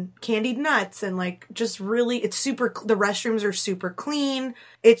and candied nuts and just really, it's super, the restrooms are super clean.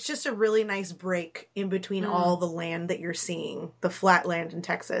 It's just a really nice break in between all the land that you're seeing, the flat land in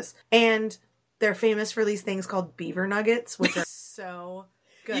Texas. And they're famous for these things called beaver nuggets, which are so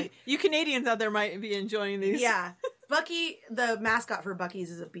good. You Canadians out there might be enjoying these. Yeah. Buc-ee, the mascot for Buc-ee's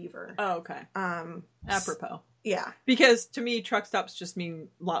is a beaver. Oh, okay. Apropos. Yeah. Because to me, truck stops just mean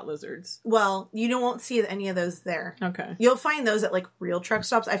lot lizards. Well, you won't see any of those there. Okay. You'll find those at real truck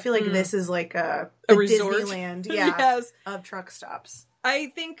stops. I feel this is a resort? Disneyland, Yes. of truck stops. I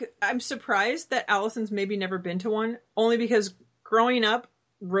think I'm surprised that Allison's maybe never been to one, only because growing up,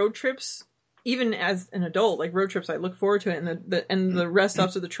 road trips, even as an adult, road trips, I look forward to it, and the rest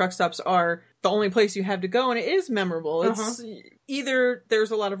stops or the truck stops are the only place you have to go, and it is memorable. It's either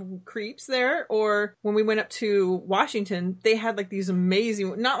there's a lot of creeps there, or when we went up to Washington, they had these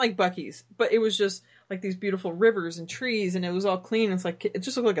amazing, not like Buc-ee's, but it was just these beautiful rivers and trees, and it was all clean. It's it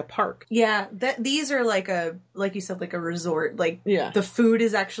just looked like a park. Yeah, these are like you said, a resort. The food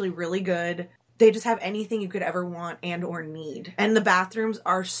is actually really good. They just have anything you could ever want and or need. And the bathrooms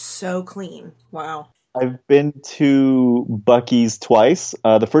are so clean. Wow. I've been to Buc-ee's twice.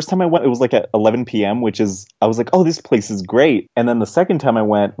 The first time I went, it was at 11 p.m., I was like, oh, this place is great. And then the second time I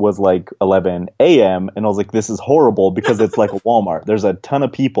went was 11 a.m. And I was like, this is horrible because it's like a Walmart. There's a ton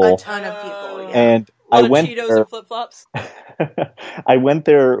of people. Yeah. And I went Cheetos there, and flip-flops. I went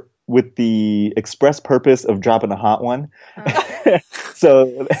there with the express purpose of dropping a hot one.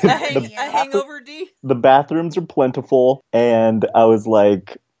 So A hangover, D? the bathrooms are plentiful, and I was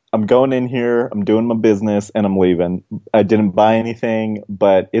like, I'm going in here, I'm doing my business, and I'm leaving. I didn't buy anything,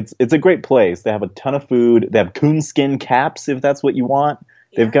 but it's a great place. They have a ton of food. They have coonskin caps if that's what you want.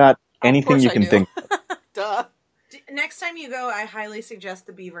 Yeah. They've got anything you can think of. Duh. Next time you go, I highly suggest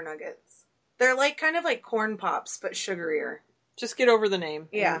the beaver nuggets. They're like kind of like corn pops, but sugarier. Just get over the name.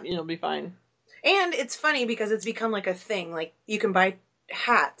 Yeah. And you'll be fine. And it's funny because it's become like a thing. Like you can buy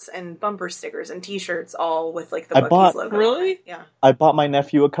hats and bumper stickers and T-shirts all with like the Buc-ee's logo. Really? Yeah. I bought my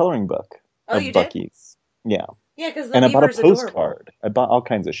nephew a coloring book Oh, of you did? Buc-ee's. Yeah. Yeah, because the And I bought a beaver's adorable. postcard. I bought all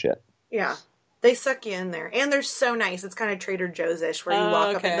kinds of shit. Yeah. They suck you in there. And they're so nice. It's kind of Trader Joe's-ish where you Oh, walk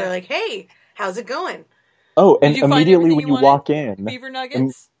up okay. and they're like, hey, how's it going? Oh, and you find immediately everything when you you walk in, Beaver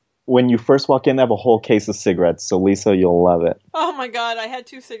nuggets? when you first walk in, they have a whole case of cigarettes. So Lisa, you'll love it. Oh my god, I had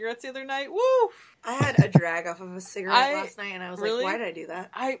 2 cigarettes the other night. Woo! I had a drag off of a cigarette last night and I was Really? like, why did I do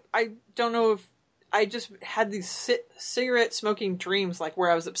that? I don't know if I just had these cigarette smoking dreams, like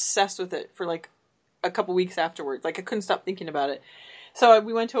where I was obsessed with it for like a couple weeks afterwards. Like I couldn't stop thinking about it. So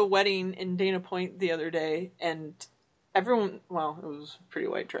we went to a wedding in Dana Point the other day, and everyone, well, it was pretty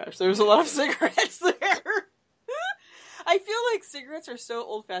white trash. There was a lot of cigarettes there. I feel like cigarettes are so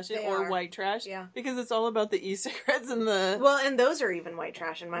old-fashioned They or are. white trash, Yeah. because it's all about the e-cigarettes and the... Well, and those are even white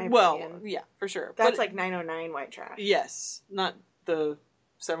trash in my opinion. Well, yeah, for sure. That's But- like 909 white trash. Yes, not the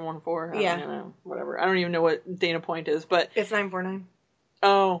 714. I Yeah. don't know, whatever. I don't even know what Dana Point is, but It's 949.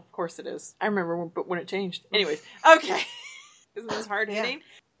 oh, of course it is. I remember when it changed. Anyways, okay. Isn't this hard hitting?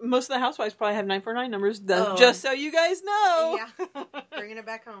 Most of the housewives probably have 949 numbers. Oh. Just so you guys know. Yeah. Bringing it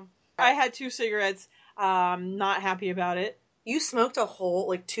back home. I had 2 cigarettes. Not happy about it. You smoked a whole,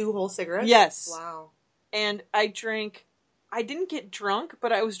 like 2 whole cigarettes? Yes. Wow. And I didn't get drunk,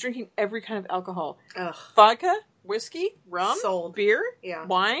 but I was drinking every kind of alcohol. Ugh. Vodka, whiskey, rum, Sold. beer, Yeah.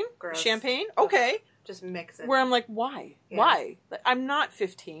 wine, Gross. champagne. Ugh. Okay. Just mix it. Where I'm like, why? Yeah. Why? Like, I'm not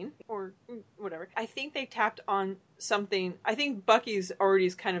 15 or whatever. I think they tapped on something. I think Buc-ee's already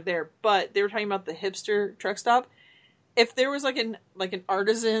is kind of there, but they were talking about the hipster truck stop. If there was like an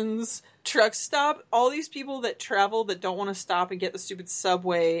artisan's truck stop, all these people that travel that don't want to stop and get the stupid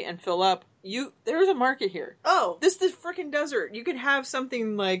subway and fill up, there's a market here. Oh. This is the freaking desert. You could have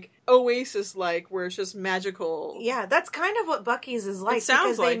something like Oasis, like where it's just magical. Yeah, that's kind of what Buc-ee's is like. It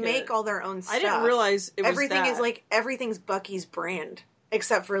sounds because they like make it. all their own stuff. I didn't realize it was everything that. is like everything's Buc-ee's brand,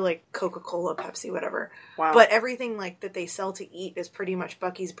 except for like Coca-Cola, Pepsi, whatever. Wow. But everything like that they sell to eat is pretty much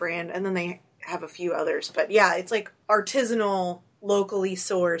Buc-ee's brand, and then they have a few others. But yeah, it's like artisanal, locally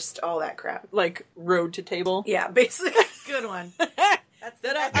sourced, all that crap. like road to table. Yeah, basically. Good one.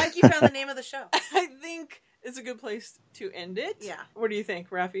 That I think you found the name of the show. I think it's a good place to end it. Yeah. What do you think,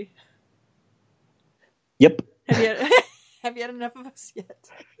 Rafi? Yep. Have you had enough of us yet?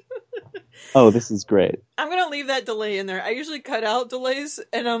 Oh, this is great. I'm going to leave that delay in there. I usually cut out delays,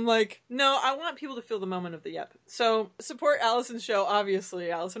 and I'm like, no, I want people to feel the moment of the yep. So support Allison's show, obviously.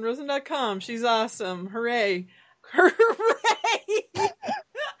 AllisonRosen.com. She's awesome. Hooray. Hooray!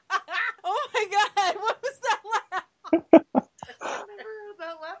 Oh my god, what was that laugh? I've never heard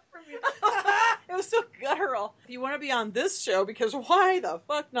that laugh from you. It was so guttural. If you want to be on this show, because why the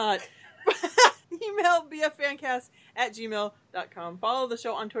fuck not? Email bffancast@gmail.com. Follow the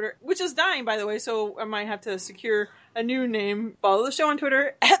show on Twitter, which is dying, by the way, so I might have to secure a new name. Follow the show on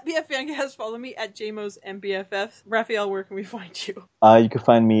Twitter @bffancast. Follow me @jmosmbff. Raphael, where can we find you? You can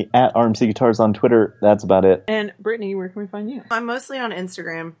find me at RMC Guitars on Twitter. That's about it. And Brittany, where can we find you? I'm mostly on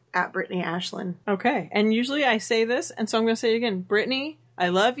Instagram @Brittany Ashlyn. Okay, and usually I say this, and so I'm going to say it again. Brittany, I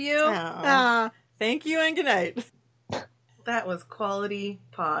love you. Oh. Thank you, and good night. That was Quality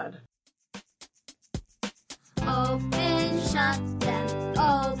Pod. Open, shut,